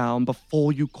walk down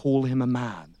before you call him a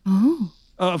man? Oh.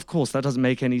 Of course, that doesn't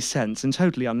make any sense and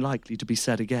totally unlikely to be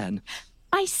said again.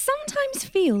 I sometimes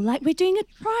feel like we're doing a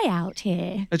tryout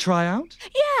here. A tryout?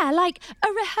 Yeah, like a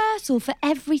rehearsal for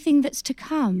everything that's to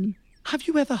come. Have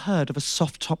you ever heard of a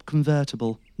soft-top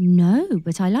convertible? No,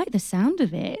 but I like the sound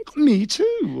of it. Me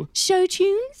too. Show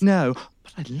tunes? No,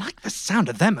 but I like the sound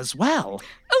of them as well.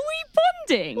 Are we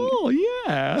bonding? Oh,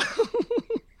 yeah.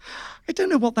 I don't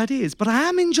know what that is, but I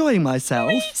am enjoying myself.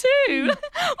 Me too.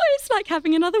 Well, it's like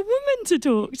having another woman to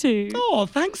talk to. Oh,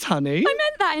 thanks, honey. I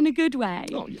meant that in a good way.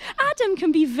 Oh, yeah. Adam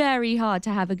can be very hard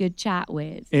to have a good chat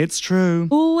with. It's true.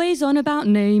 Always on about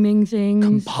naming things.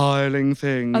 Compiling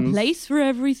things. A place for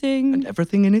everything. And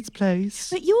everything in its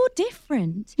place. But you're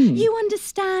different. You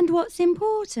understand what's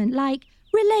important, like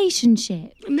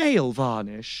relationship, Nail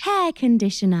varnish. hair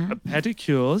conditioner.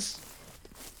 Pedicures.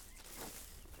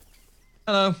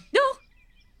 Hello. Oh,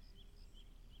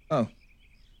 Oh.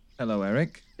 Hello,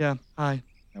 Eric. Yeah, hi.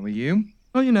 How are you?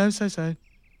 Oh, you know, so.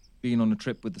 Been on a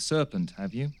trip with the serpent,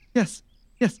 have you? Yes,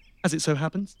 as it so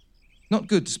happens. Not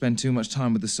good to spend too much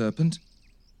time with the serpent.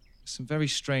 Some very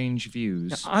strange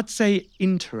views. I'd say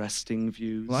interesting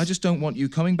views. Well, I just don't want you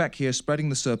coming back here spreading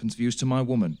the serpent's views to my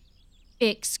woman.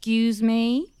 excuse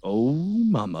me? Oh,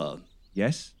 mama.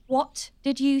 Yes? What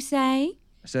did you say?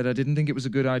 I said I didn't think it was a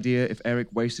good idea if Eric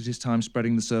wasted his time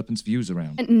spreading the serpent's views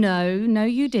around. No,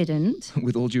 you didn't.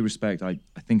 With all due respect, I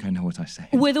think I know what I say.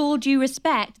 With all due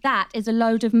respect, that is a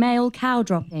load of male cow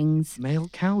droppings. Male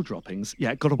cow droppings?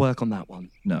 Yeah, gotta work on that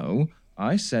one. No,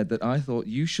 I said that I thought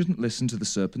you shouldn't listen to the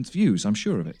serpent's views. I'm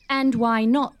sure of it. And why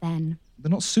not then?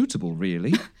 They're not suitable,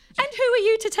 really. And who are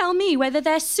you to tell me whether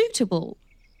they're suitable?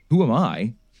 Who am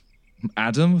I?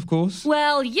 Adam, of course.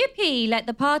 Well, yippee, let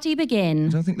the party I begin.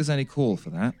 don't think there's any call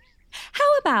for that.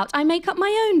 How about I make up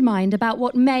my own mind about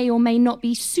what may or may not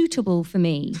be suitable for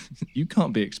me? You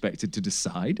can't be expected to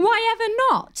decide. Why ever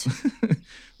not?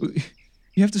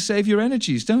 You have to save your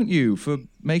energies, don't you, for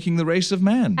making the race of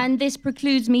man? And this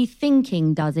precludes me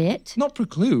thinking, does it? Not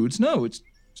precludes, no. It's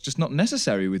just not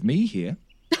necessary with me here.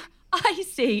 I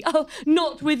see. Oh,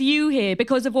 not with you here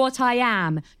because of what I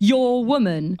am. Your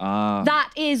woman. Ah.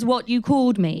 That is what you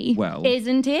called me. Well,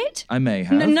 Isn't it? I may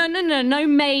have. No,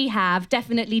 may have.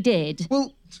 Definitely did.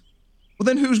 Well,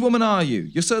 then whose woman are you?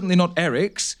 You're certainly not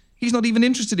Eric's. He's not even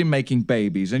interested in making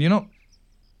babies, and you're not...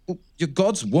 Well, you're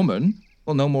God's woman.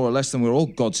 Well, no more or less than we're all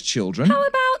God's children. How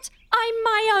about I'm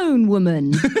my own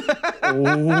woman?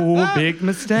 Oh, big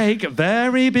mistake.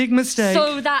 Very big mistake.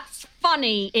 So that's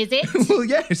funny, is it? Well,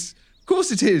 yes. Of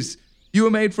course it is. You were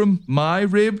made from my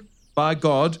rib by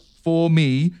God for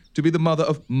me to be the mother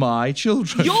of my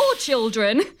children. Your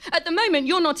children? At the moment,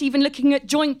 you're not even looking at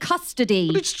joint custody.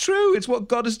 But it's true. It's what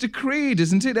God has decreed,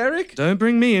 isn't it, Eric? Don't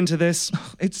bring me into this.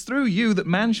 It's through you that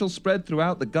man shall spread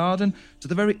throughout the garden to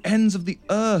the very ends of the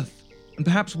earth, and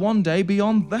perhaps one day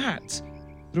beyond that,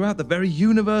 throughout the very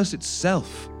universe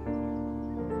itself.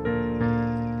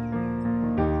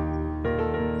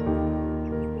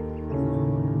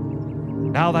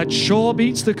 Now that sure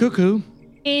beats the cuckoo.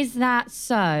 Is that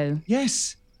so?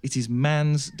 Yes, it is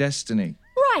man's destiny.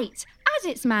 Right. As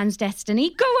it's man's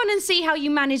destiny, go on and see how you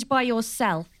manage by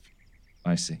yourself.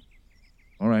 I see.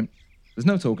 All right. There's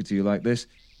no talking to you like this.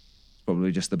 It's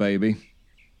probably just the baby.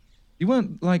 You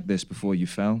weren't like this before you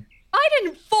fell. I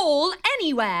didn't fall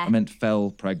anywhere. I meant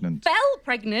fell pregnant. Fell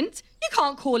pregnant? You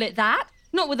can't call it that.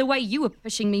 Not with the way you were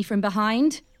pushing me from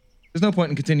behind. There's no point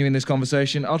in continuing this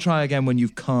conversation. I'll try again when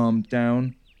you've calmed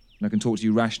down and I can talk to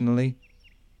you rationally,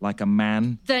 like a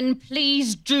man. Then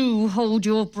please do hold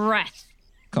your breath.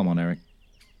 Come on, Eric.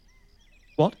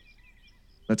 What?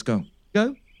 Let's go.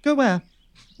 Go? Go where?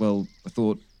 Well, I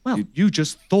thought... Well, you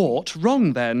just thought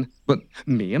wrong then. But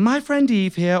Me and my friend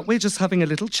Eve here, we're just having a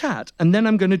little chat, and then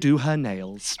I'm going to do her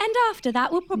nails. And after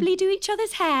that, we'll probably do each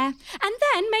other's hair. And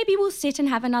then maybe we'll sit and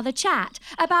have another chat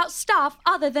about stuff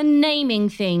other than naming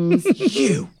things.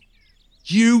 You...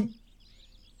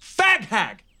 fag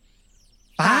hag!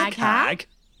 Fag hag?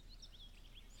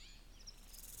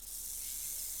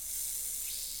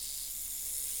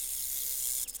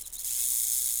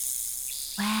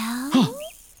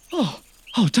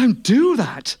 Oh, don't do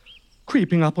that.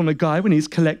 Creeping up on a guy when he's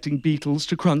collecting beetles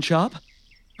to crunch up.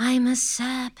 I'm a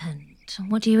serpent.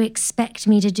 What do you expect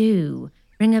me to do?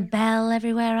 Ring a bell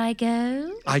everywhere I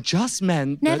go? I just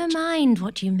meant Never that... mind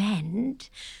what you meant.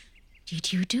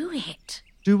 Did you do it?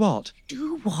 Do what?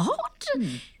 Do what?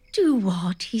 Do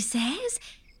what, he says?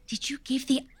 Did you give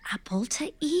the apple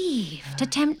to Eve to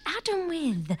tempt Adam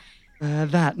with?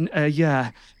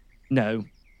 Yeah. No.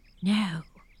 No.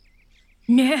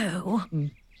 No.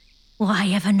 Why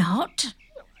ever not?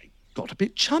 Got a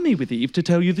bit chummy with Eve, to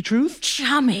tell you the truth.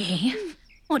 Chummy?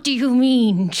 What do you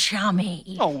mean,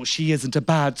 chummy? Oh, she isn't a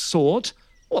bad sort.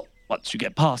 Well, once you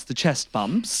get past the chest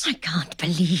bumps. I can't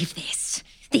believe this.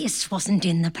 This wasn't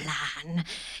in the plan.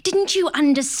 Didn't you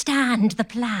understand the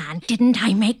plan? Didn't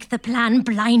I make the plan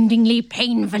blindingly,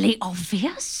 painfully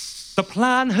obvious? The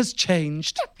plan has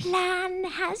changed. The plan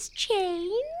has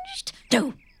changed?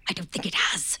 No, I don't think it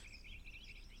has.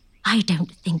 I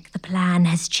don't think the plan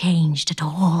has changed at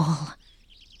all.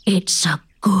 It's a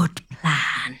good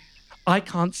plan. I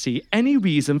can't see any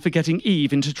reason for getting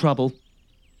Eve into trouble.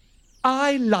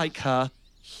 I like her.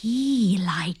 He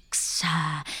likes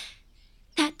her.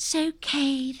 That's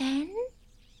okay, then?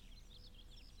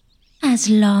 As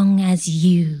long as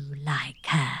you like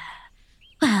her.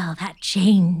 Well, that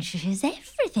changes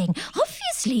everything.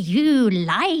 Obviously, you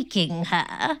liking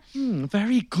her.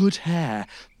 Very good hair.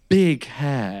 Big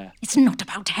hair. It's not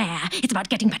about hair. It's about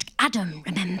getting back Adam,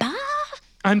 remember?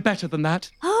 I'm better than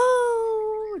that.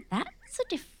 Oh, that's a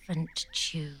different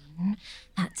tune.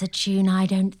 That's a tune I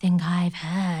don't think I've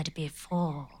heard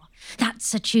before.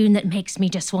 That's a tune that makes me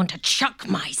just want to chuck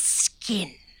my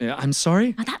skin. I'm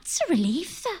sorry? Now, that's a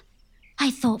relief. I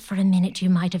thought for a minute you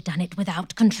might have done it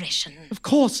without contrition. Of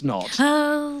course not.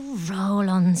 Oh, roll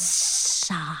on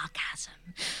sarcasm.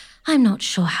 I'm not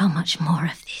sure how much more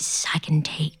of this I can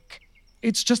take.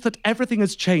 It's just that everything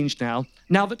has changed now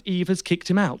that Eve has kicked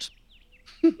him out.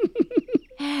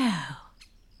 Oh.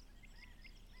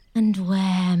 And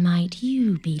where might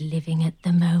you be living at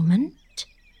the moment?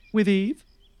 With Eve?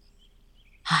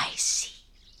 I see.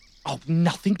 Oh,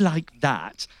 nothing like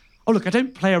that. Oh, look, I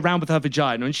don't play around with her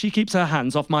vagina and she keeps her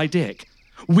hands off my dick.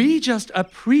 We just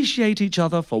appreciate each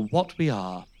other for what we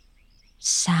are.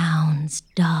 Sounds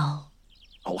dull.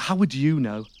 Oh, how would you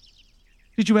know?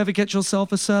 Did you ever get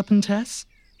yourself a serpentess?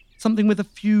 Something with a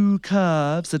few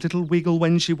curves, a little wiggle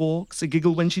when she walks, a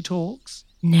giggle when she talks?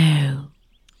 No.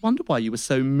 Wonder why you were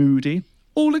so moody.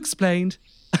 All explained.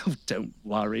 Oh, don't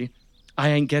worry. I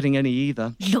ain't getting any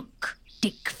either. Look,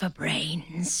 Dick for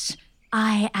brains.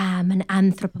 I am an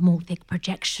anthropomorphic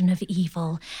projection of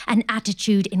evil, an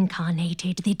attitude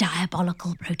incarnated, the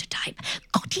diabolical prototype.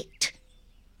 Got it?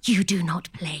 You do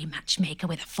not play matchmaker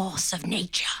with a force of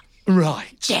nature.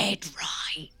 Right. Dead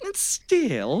right.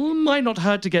 Still, might not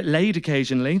hurt to get laid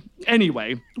occasionally.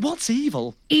 Anyway, what's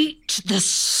evil? Eat the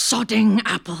sodding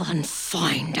apple and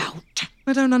find out.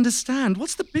 I don't understand.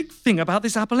 What's the big thing about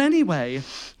this apple anyway?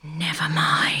 Never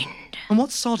mind. And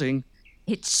what's sodding?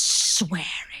 It's swearing.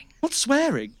 What's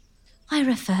swearing? I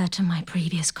refer to my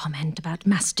previous comment about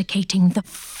masticating the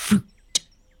fruit.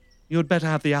 You'd better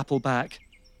have the apple back.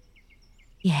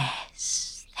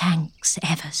 Yes, thanks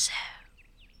ever so.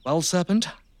 Well, Serpent,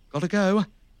 gotta go.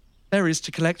 Berries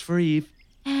to collect for Eve.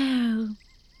 Oh,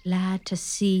 glad to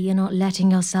see you're not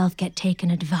letting yourself get taken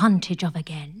advantage of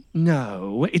again.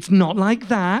 No, it's not like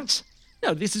that.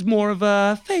 No, this is more of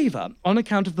a favour on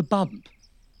account of the bump.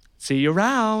 See you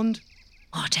around.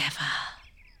 Whatever.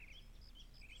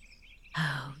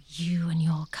 Oh, you and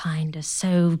your kind are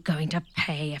so going to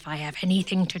pay if I have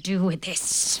anything to do with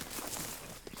this.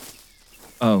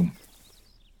 Oh.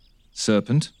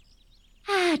 Serpent?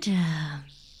 Adam,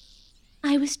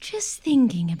 I was just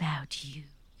thinking about you,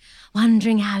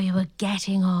 wondering how you were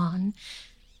getting on.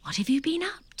 What have you been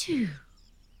up to?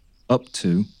 Up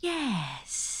to?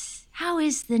 Yes. How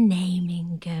is the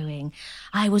naming going?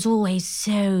 I was always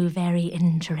so very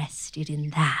interested in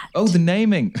that. Oh, the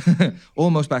naming.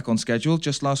 Almost back on schedule.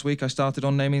 Just last week I started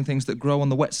on naming things that grow on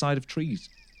the wet side of trees.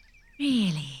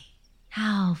 Really?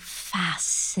 How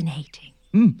fascinating.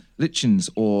 Lichens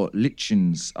or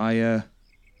lichens. I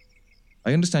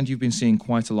understand you've been seeing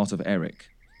quite a lot of Eric.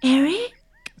 Eric?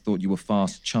 I thought you were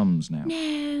fast chums now.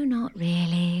 No, not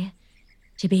really.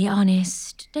 To be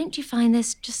honest, don't you find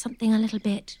there's just something a little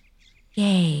bit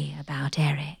gay about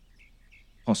Eric?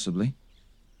 Possibly.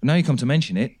 But now you come to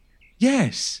mention it,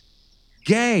 yes,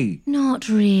 gay. Not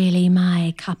really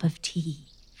my cup of tea.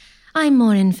 I'm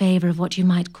more in favour of what you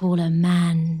might call a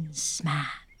man's man.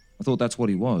 I thought that's what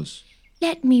he was.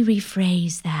 Let me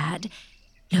rephrase that.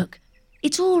 Look,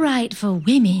 it's all right for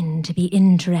women to be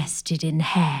interested in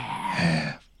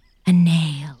hair. and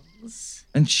nails.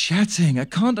 And chatting. I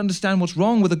can't understand what's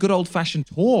wrong with a good old-fashioned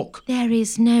talk. There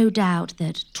is no doubt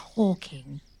that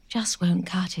talking just won't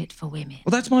cut it for women.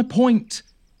 Well, that's my point.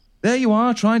 There you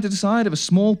are, trying to decide if a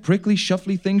small, prickly,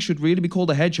 shuffly thing should really be called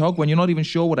a hedgehog when you're not even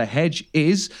sure what a hedge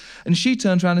is. And she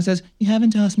turns around and says, "You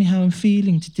haven't asked me how I'm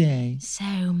feeling today."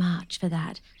 So much for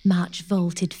that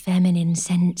much-vaulted feminine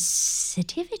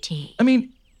sensitivity. I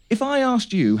mean, if I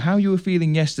asked you how you were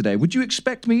feeling yesterday, would you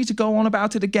expect me to go on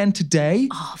about it again today?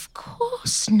 Of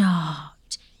course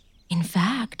not. In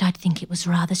fact, I'd think it was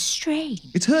rather strange.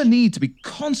 It's her need to be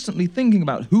constantly thinking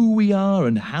about who we are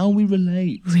and how we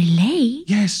relate. Relate?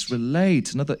 Yes,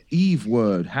 relate. Another Eve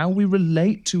word. How we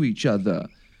relate to each other.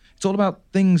 It's all about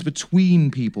things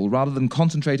between people rather than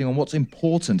concentrating on what's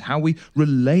important, how we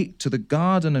relate to the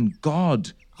garden and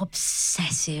God.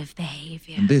 Obsessive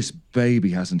behavior. And this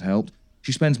baby hasn't helped.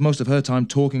 She spends most of her time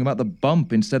talking about the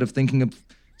bump instead of thinking of,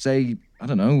 say, I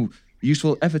don't know,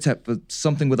 useful epithet for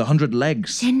something with 100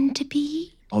 legs.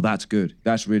 Centipede? Oh, that's good.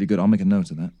 That's really good. I'll make a note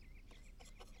of that.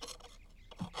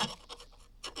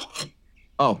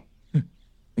 Oh,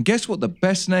 and guess what the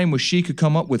best name was she could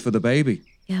come up with for the baby?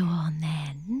 Go on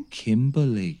then.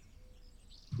 Kimberly.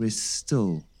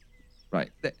 Bristol.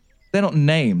 Right. They're not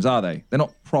names, are they? They're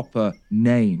not proper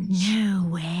names. No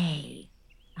way.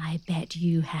 I bet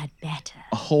you had better.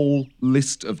 A whole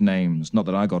list of names. Not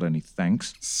that I got any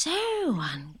thanks. So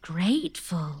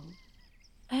ungrateful.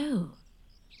 Oh,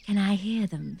 can I hear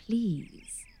them,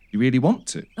 please? You really want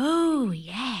to? Oh,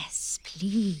 yes,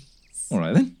 please. All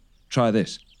right then. Try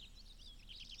this.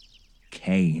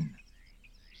 Cain.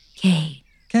 Kate.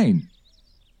 Cain.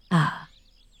 Ah.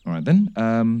 All right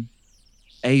then.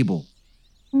 Abel.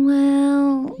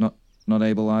 Well, Not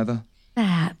Abel either.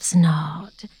 perhaps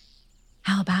not.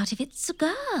 How about if it's a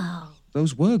girl?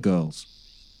 Those were girls.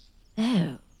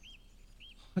 Oh.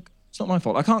 Look, it's not my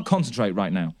fault. I can't concentrate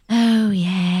right now. Oh,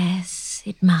 yes.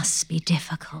 It must be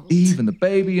difficult. Eve and the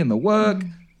baby and the work.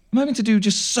 I'm having to do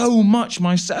just so much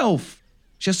myself.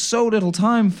 Just so little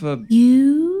time for...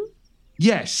 You?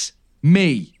 Yes,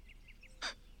 me.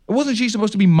 Wasn't she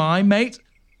supposed to be my mate?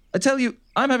 I tell you,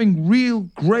 I'm having real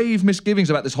grave misgivings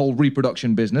about this whole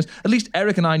reproduction business. At least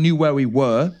Eric and I knew where we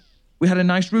were. We had a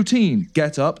nice routine.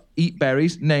 Get up, eat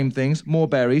berries, name things, more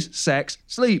berries, sex,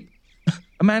 sleep.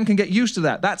 A man can get used to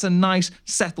that. That's a nice,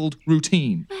 settled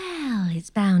routine. Well, it's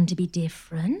bound to be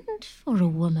different for a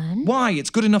woman. Why?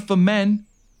 It's good enough for men.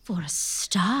 For a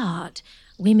start,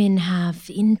 women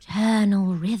have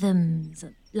internal rhythms,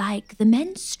 like the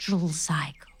menstrual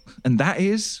cycle. And that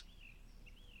is...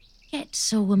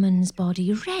 Gets a woman's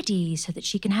body ready so that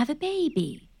she can have a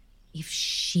baby, if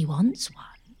she wants one.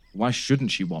 Why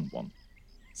shouldn't she want one?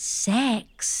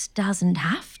 Sex doesn't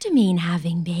have to mean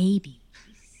having babies.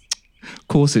 Of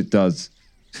course it does.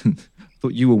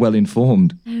 Thought you were well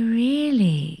informed. Oh,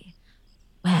 really?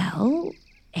 Well,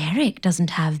 Eric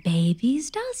doesn't have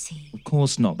babies, does he? Of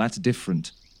course not. That's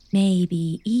different.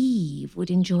 Maybe Eve would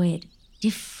enjoy it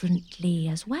differently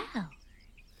as well.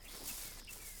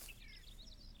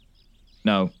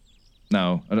 No.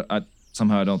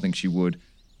 Somehow I don't think she would.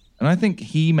 And I think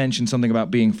he mentioned something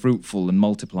about being fruitful and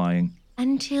multiplying.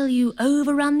 Until you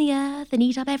overrun the earth and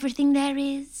eat up everything there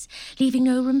is, leaving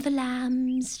no room for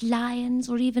lambs, lions,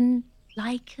 or even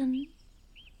lichen.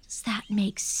 Does that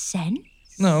make sense?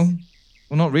 No.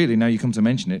 Well, not really, now you come to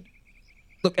mention it.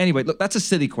 Look, that's a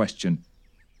silly question.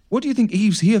 What do you think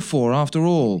Eve's here for, after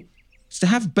all? It's to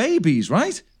have babies,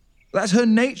 right? That's her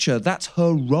nature. That's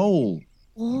her role.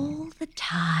 All the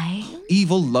time?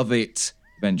 Eve will love it,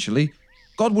 eventually.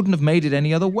 God wouldn't have made it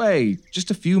any other way.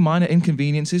 Just a few minor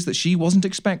inconveniences that she wasn't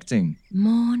expecting.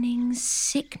 Morning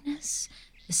sickness,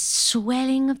 the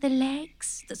swelling of the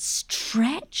legs, the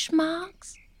stretch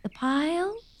marks, the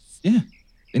piles. Yeah,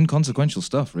 inconsequential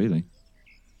stuff, really.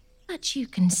 But you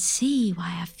can see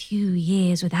why a few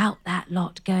years without that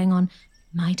lot going on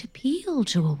might appeal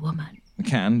to a woman. I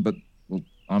can, but, well,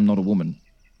 I'm not a woman.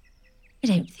 I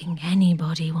don't think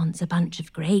anybody wants a bunch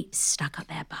of grapes stuck up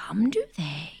their bum, do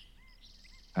they?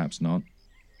 Perhaps not.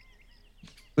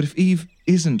 But if Eve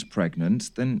isn't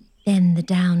pregnant, then... Then the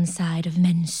downside of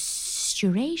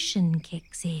menstruation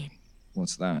kicks in.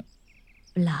 What's that?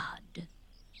 Blood.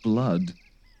 Blood?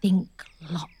 Think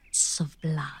lots of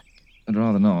blood. I'd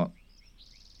rather not.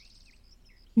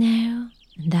 No,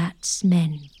 that's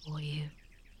men for you.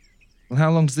 Well,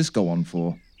 how long does this go on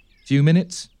for? Few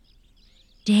minutes?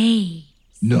 Days.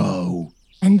 No.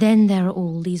 And then there are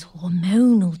all these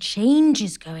hormonal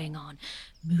changes going on.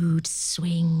 Mood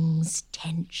swings,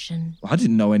 tension. Well, I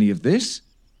didn't know any of this.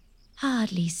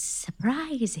 Hardly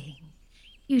surprising.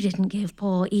 You didn't give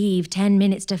poor Eve 10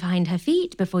 minutes to find her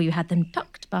feet before you had them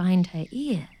tucked behind her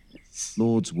ears.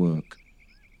 Lord's work.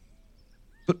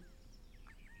 But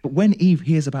when Eve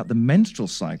hears about the menstrual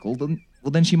cycle,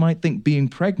 then she might think being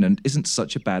pregnant isn't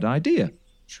such a bad idea.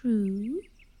 True.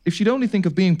 If she'd only think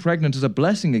of being pregnant as a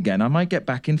blessing again, I might get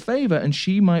back in favour and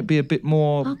she might be a bit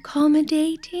more...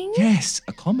 Accommodating? Yes,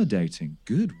 accommodating.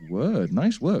 Good word.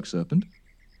 Nice work, Serpent.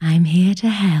 I'm here to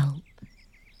help.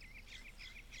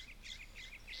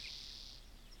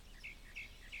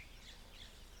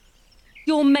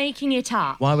 You're making it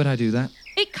up. Why would I do that?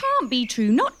 It can't be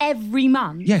true. Not every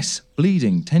month. Yes,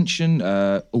 bleeding, tension,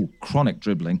 chronic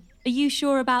dribbling. Are you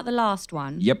sure about the last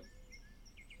one? Yep.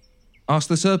 Ask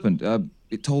the Serpent.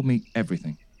 It told me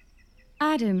everything.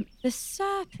 Adam, the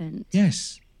serpent.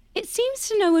 Yes. It seems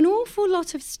to know an awful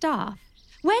lot of stuff.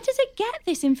 Where does it get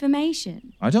this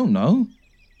information? I don't know.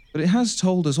 But it has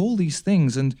told us all these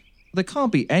things, and there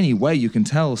can't be any way you can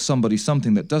tell somebody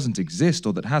something that doesn't exist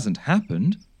or that hasn't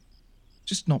happened.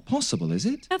 Just not possible, is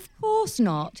it? Of course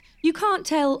not. You can't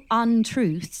tell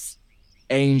untruths.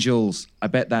 Angels. I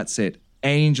bet that's it.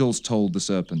 Angels told the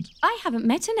Serpent. I haven't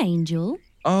met an angel.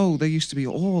 Oh, they used to be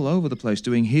all over the place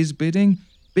doing his bidding.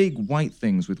 Big white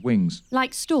things with wings.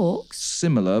 Like storks.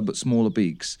 Similar, but smaller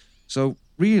beaks. So,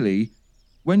 really,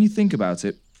 when you think about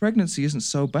it, pregnancy isn't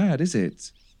so bad, is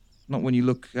it? Not when you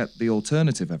look at the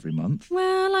alternative every month.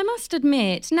 Well, I must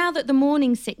admit, now that the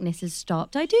morning sickness has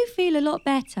stopped, I do feel a lot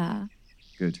better.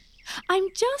 Good. I'm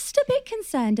just a bit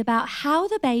concerned about how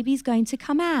the baby's going to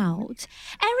come out.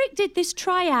 Eric did this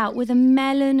tryout with a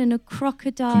melon and a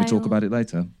crocodile. Can we talk about it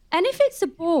later? And if it's a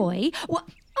boy, well,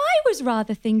 I was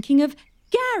rather thinking of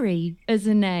Gary as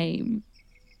a name.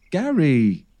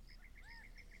 Gary.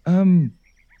 We'll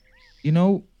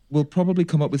probably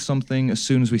come up with something as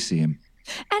soon as we see him.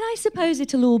 And I suppose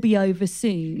it'll all be over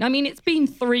soon. I mean, it's been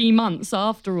 3 months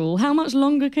after all. How much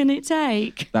longer can it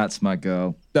take? That's my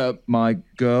girl. My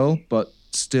girl, but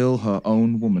still her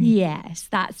own woman. Yes,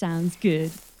 that sounds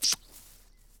good.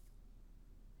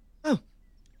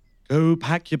 Go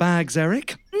pack your bags,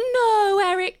 Eric. No,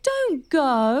 Eric, don't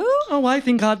go. Oh, I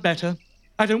think I'd better.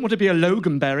 I don't want to be a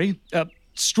Loganberry,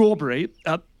 strawberry,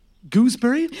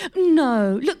 gooseberry.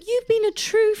 No, look, you've been a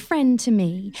true friend to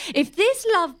me. If this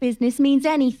love business means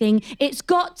anything, it's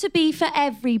got to be for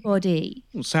everybody.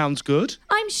 Well, sounds good.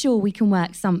 I'm sure we can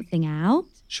work something out.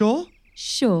 Sure?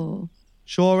 Sure.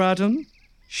 Sure, Adam?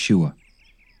 Sure.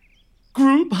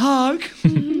 Group hug.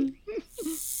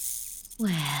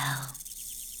 Well,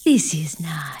 this is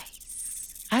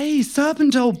nice. Hey,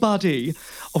 Serpent, old buddy.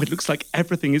 Oh, it looks like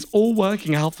everything is all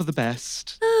working out for the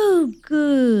best. Oh,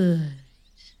 good.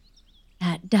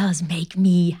 That does make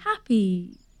me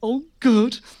happy. Oh,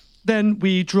 good. Then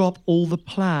we drop all the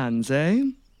plans, eh?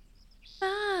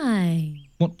 Fine.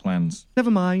 What plans?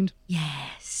 Never mind.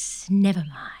 Yes, never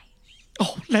mind.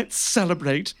 Oh, let's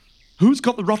celebrate. Who's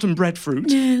got the rotten breadfruit?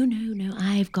 No.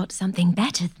 I've got something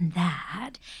better than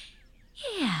that.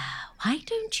 Here, why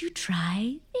don't you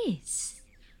try this?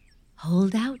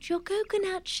 Hold out your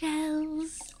coconut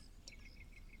shells.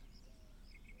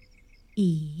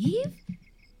 Eve,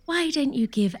 why don't you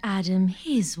give Adam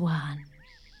his one?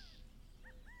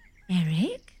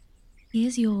 Eric,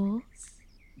 here's yours.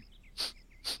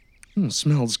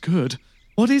 Smells good.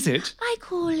 What is it? I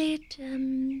call it,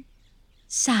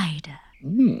 cider.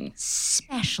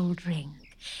 Special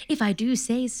drink, if I do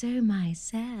say so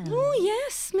myself. Oh,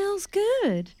 yes, smells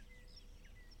good.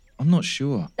 I'm not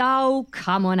sure. Oh,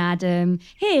 come on, Adam.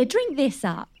 Here, drink this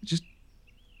up. It just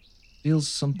feels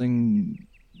something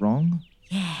wrong.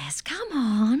 Yes, come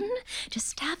on.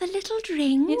 Just have a little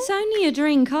drink. It's only a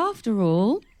drink after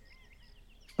all.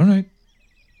 All right.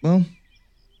 Well,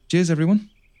 cheers, everyone.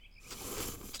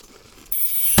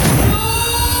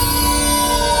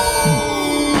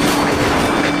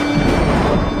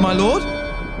 My lord?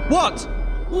 What?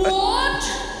 What?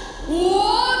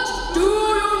 What? Do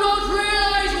you not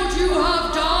realize what you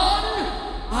have done?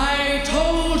 I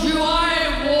told you,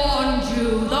 I warned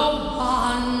you, the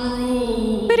one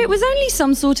rule. But it was only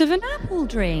some sort of an apple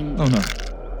drink. Oh, no.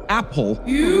 Apple?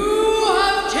 You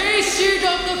have tasted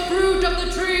of the fruit of the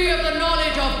tree of the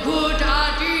knowledge of good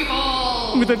and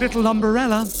evil. With a little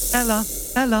umbrella. Ella.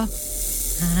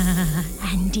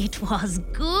 And it was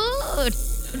good.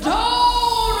 Down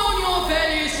on your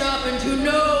belly, serpent, you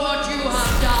know what you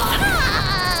have done.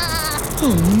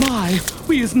 Oh my,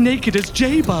 we as naked as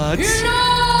jaybirds.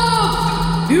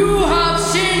 Enough! You have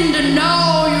sinned and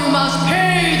now you must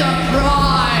pay the price.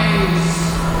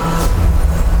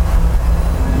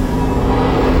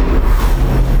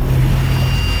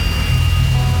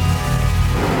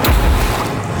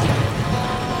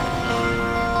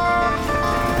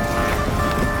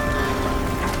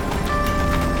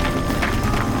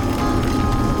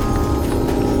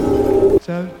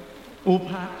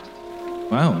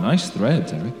 Nice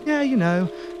threads, Eric. Yeah, you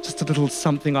know, just a little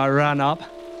something I ran up.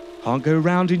 Can't go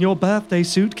round in your birthday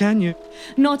suit, can you?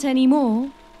 Not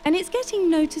anymore. And it's getting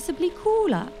noticeably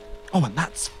cooler. Oh, and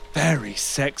that's very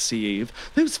sexy, Eve.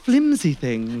 Those flimsy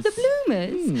things. The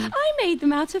bloomers? I made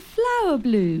them out of flower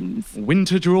blooms.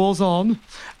 Winter draws on.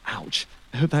 Ouch.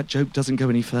 I hope that joke doesn't go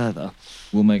any further.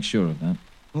 We'll make sure of that.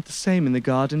 Not the same in the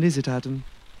garden, is it, Adam?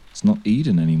 It's not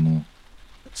Eden anymore.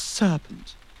 That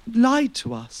serpent lied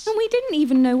to us. And we didn't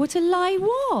even know what a lie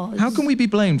was. How can we be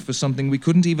blamed for something we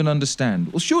couldn't even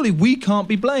understand? Well, surely we can't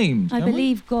be blamed. I can we?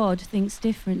 believe God thinks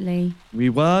differently. We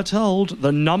were told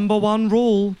the number one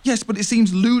rule. Yes, but it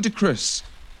seems ludicrous.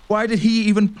 Why did he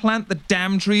even plant the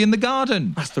damn tree in the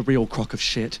garden? That's the real crock of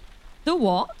shit. The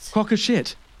what? Crock of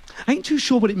shit. Ain't too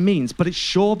sure what it means, but it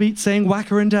sure beats saying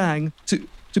whacker and dang.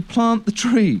 To plant the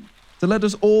tree. To let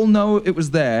us all know it was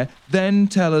there, then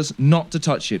tell us not to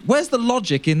touch it. Where's the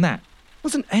logic in that?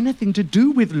 Wasn't anything to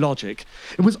do with logic.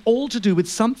 It was all to do with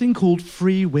something called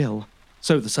free will.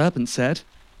 So the serpent said.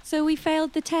 So we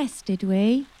failed the test, did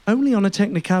we? Only on a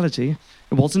technicality.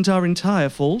 It wasn't our entire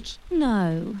fault.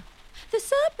 No. The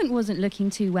serpent wasn't looking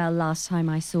too well last time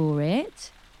I saw it.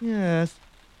 Yes.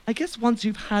 I guess once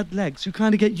you've had legs, you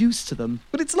kind of get used to them.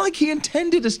 But it's like he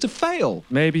intended us to fail.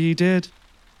 Maybe he did.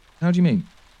 How do you mean?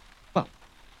 Well,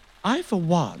 I, for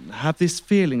one, have this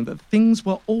feeling that things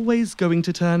were always going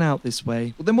to turn out this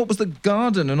way. Well, then what was the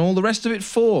garden and all the rest of it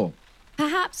for?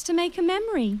 Perhaps to make a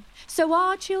memory. So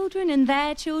our children and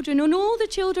their children and all the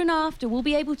children after will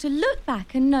be able to look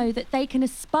back and know that they can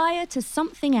aspire to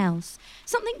something else,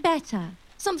 something better,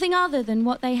 something other than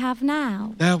what they have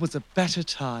now. There was a better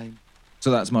time.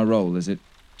 So that's my role, is it?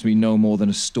 To be no more than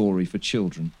a story for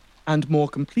children. And more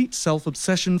complete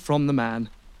self-obsession from the man.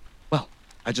 Well,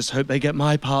 I just hope they get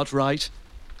my part right.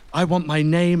 I want my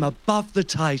name above the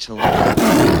title.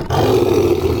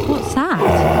 What's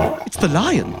that? It's the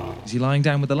lion. Is he lying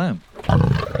down with the lamb?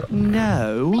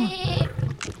 No.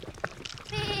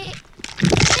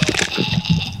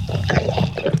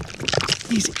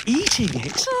 He's eating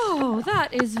it. Oh, that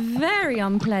is very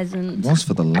unpleasant. It was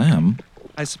for the lamb.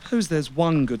 I suppose there's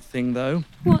one good thing, though.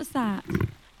 What's that?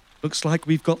 Looks like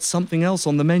we've got something else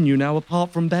on the menu now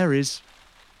apart from berries.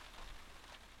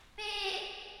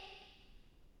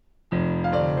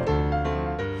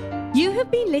 You have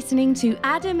been listening to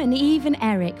Adam and Eve and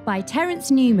Eric by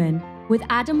Terence Newman, with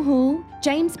Adam Hall,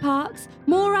 James Parks,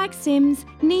 Morag Sims,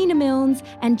 Nina Milnes,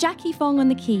 and Jackie Fong on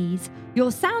the keys.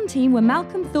 Your sound team were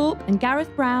Malcolm Thorpe and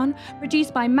Gareth Brown,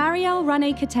 produced by Marielle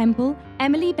Runacre-Temple,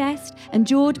 Emily Best, and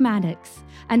George Maddox,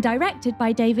 and directed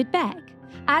by David Beck.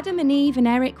 Adam and Eve and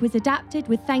Eric was adapted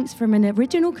with thanks from an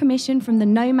original commission from the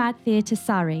Nomad Theatre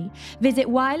Surrey. Visit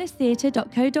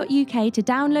wirelesstheatre.co.uk to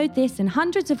download this and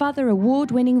hundreds of other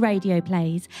award-winning radio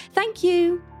plays. Thank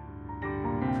you.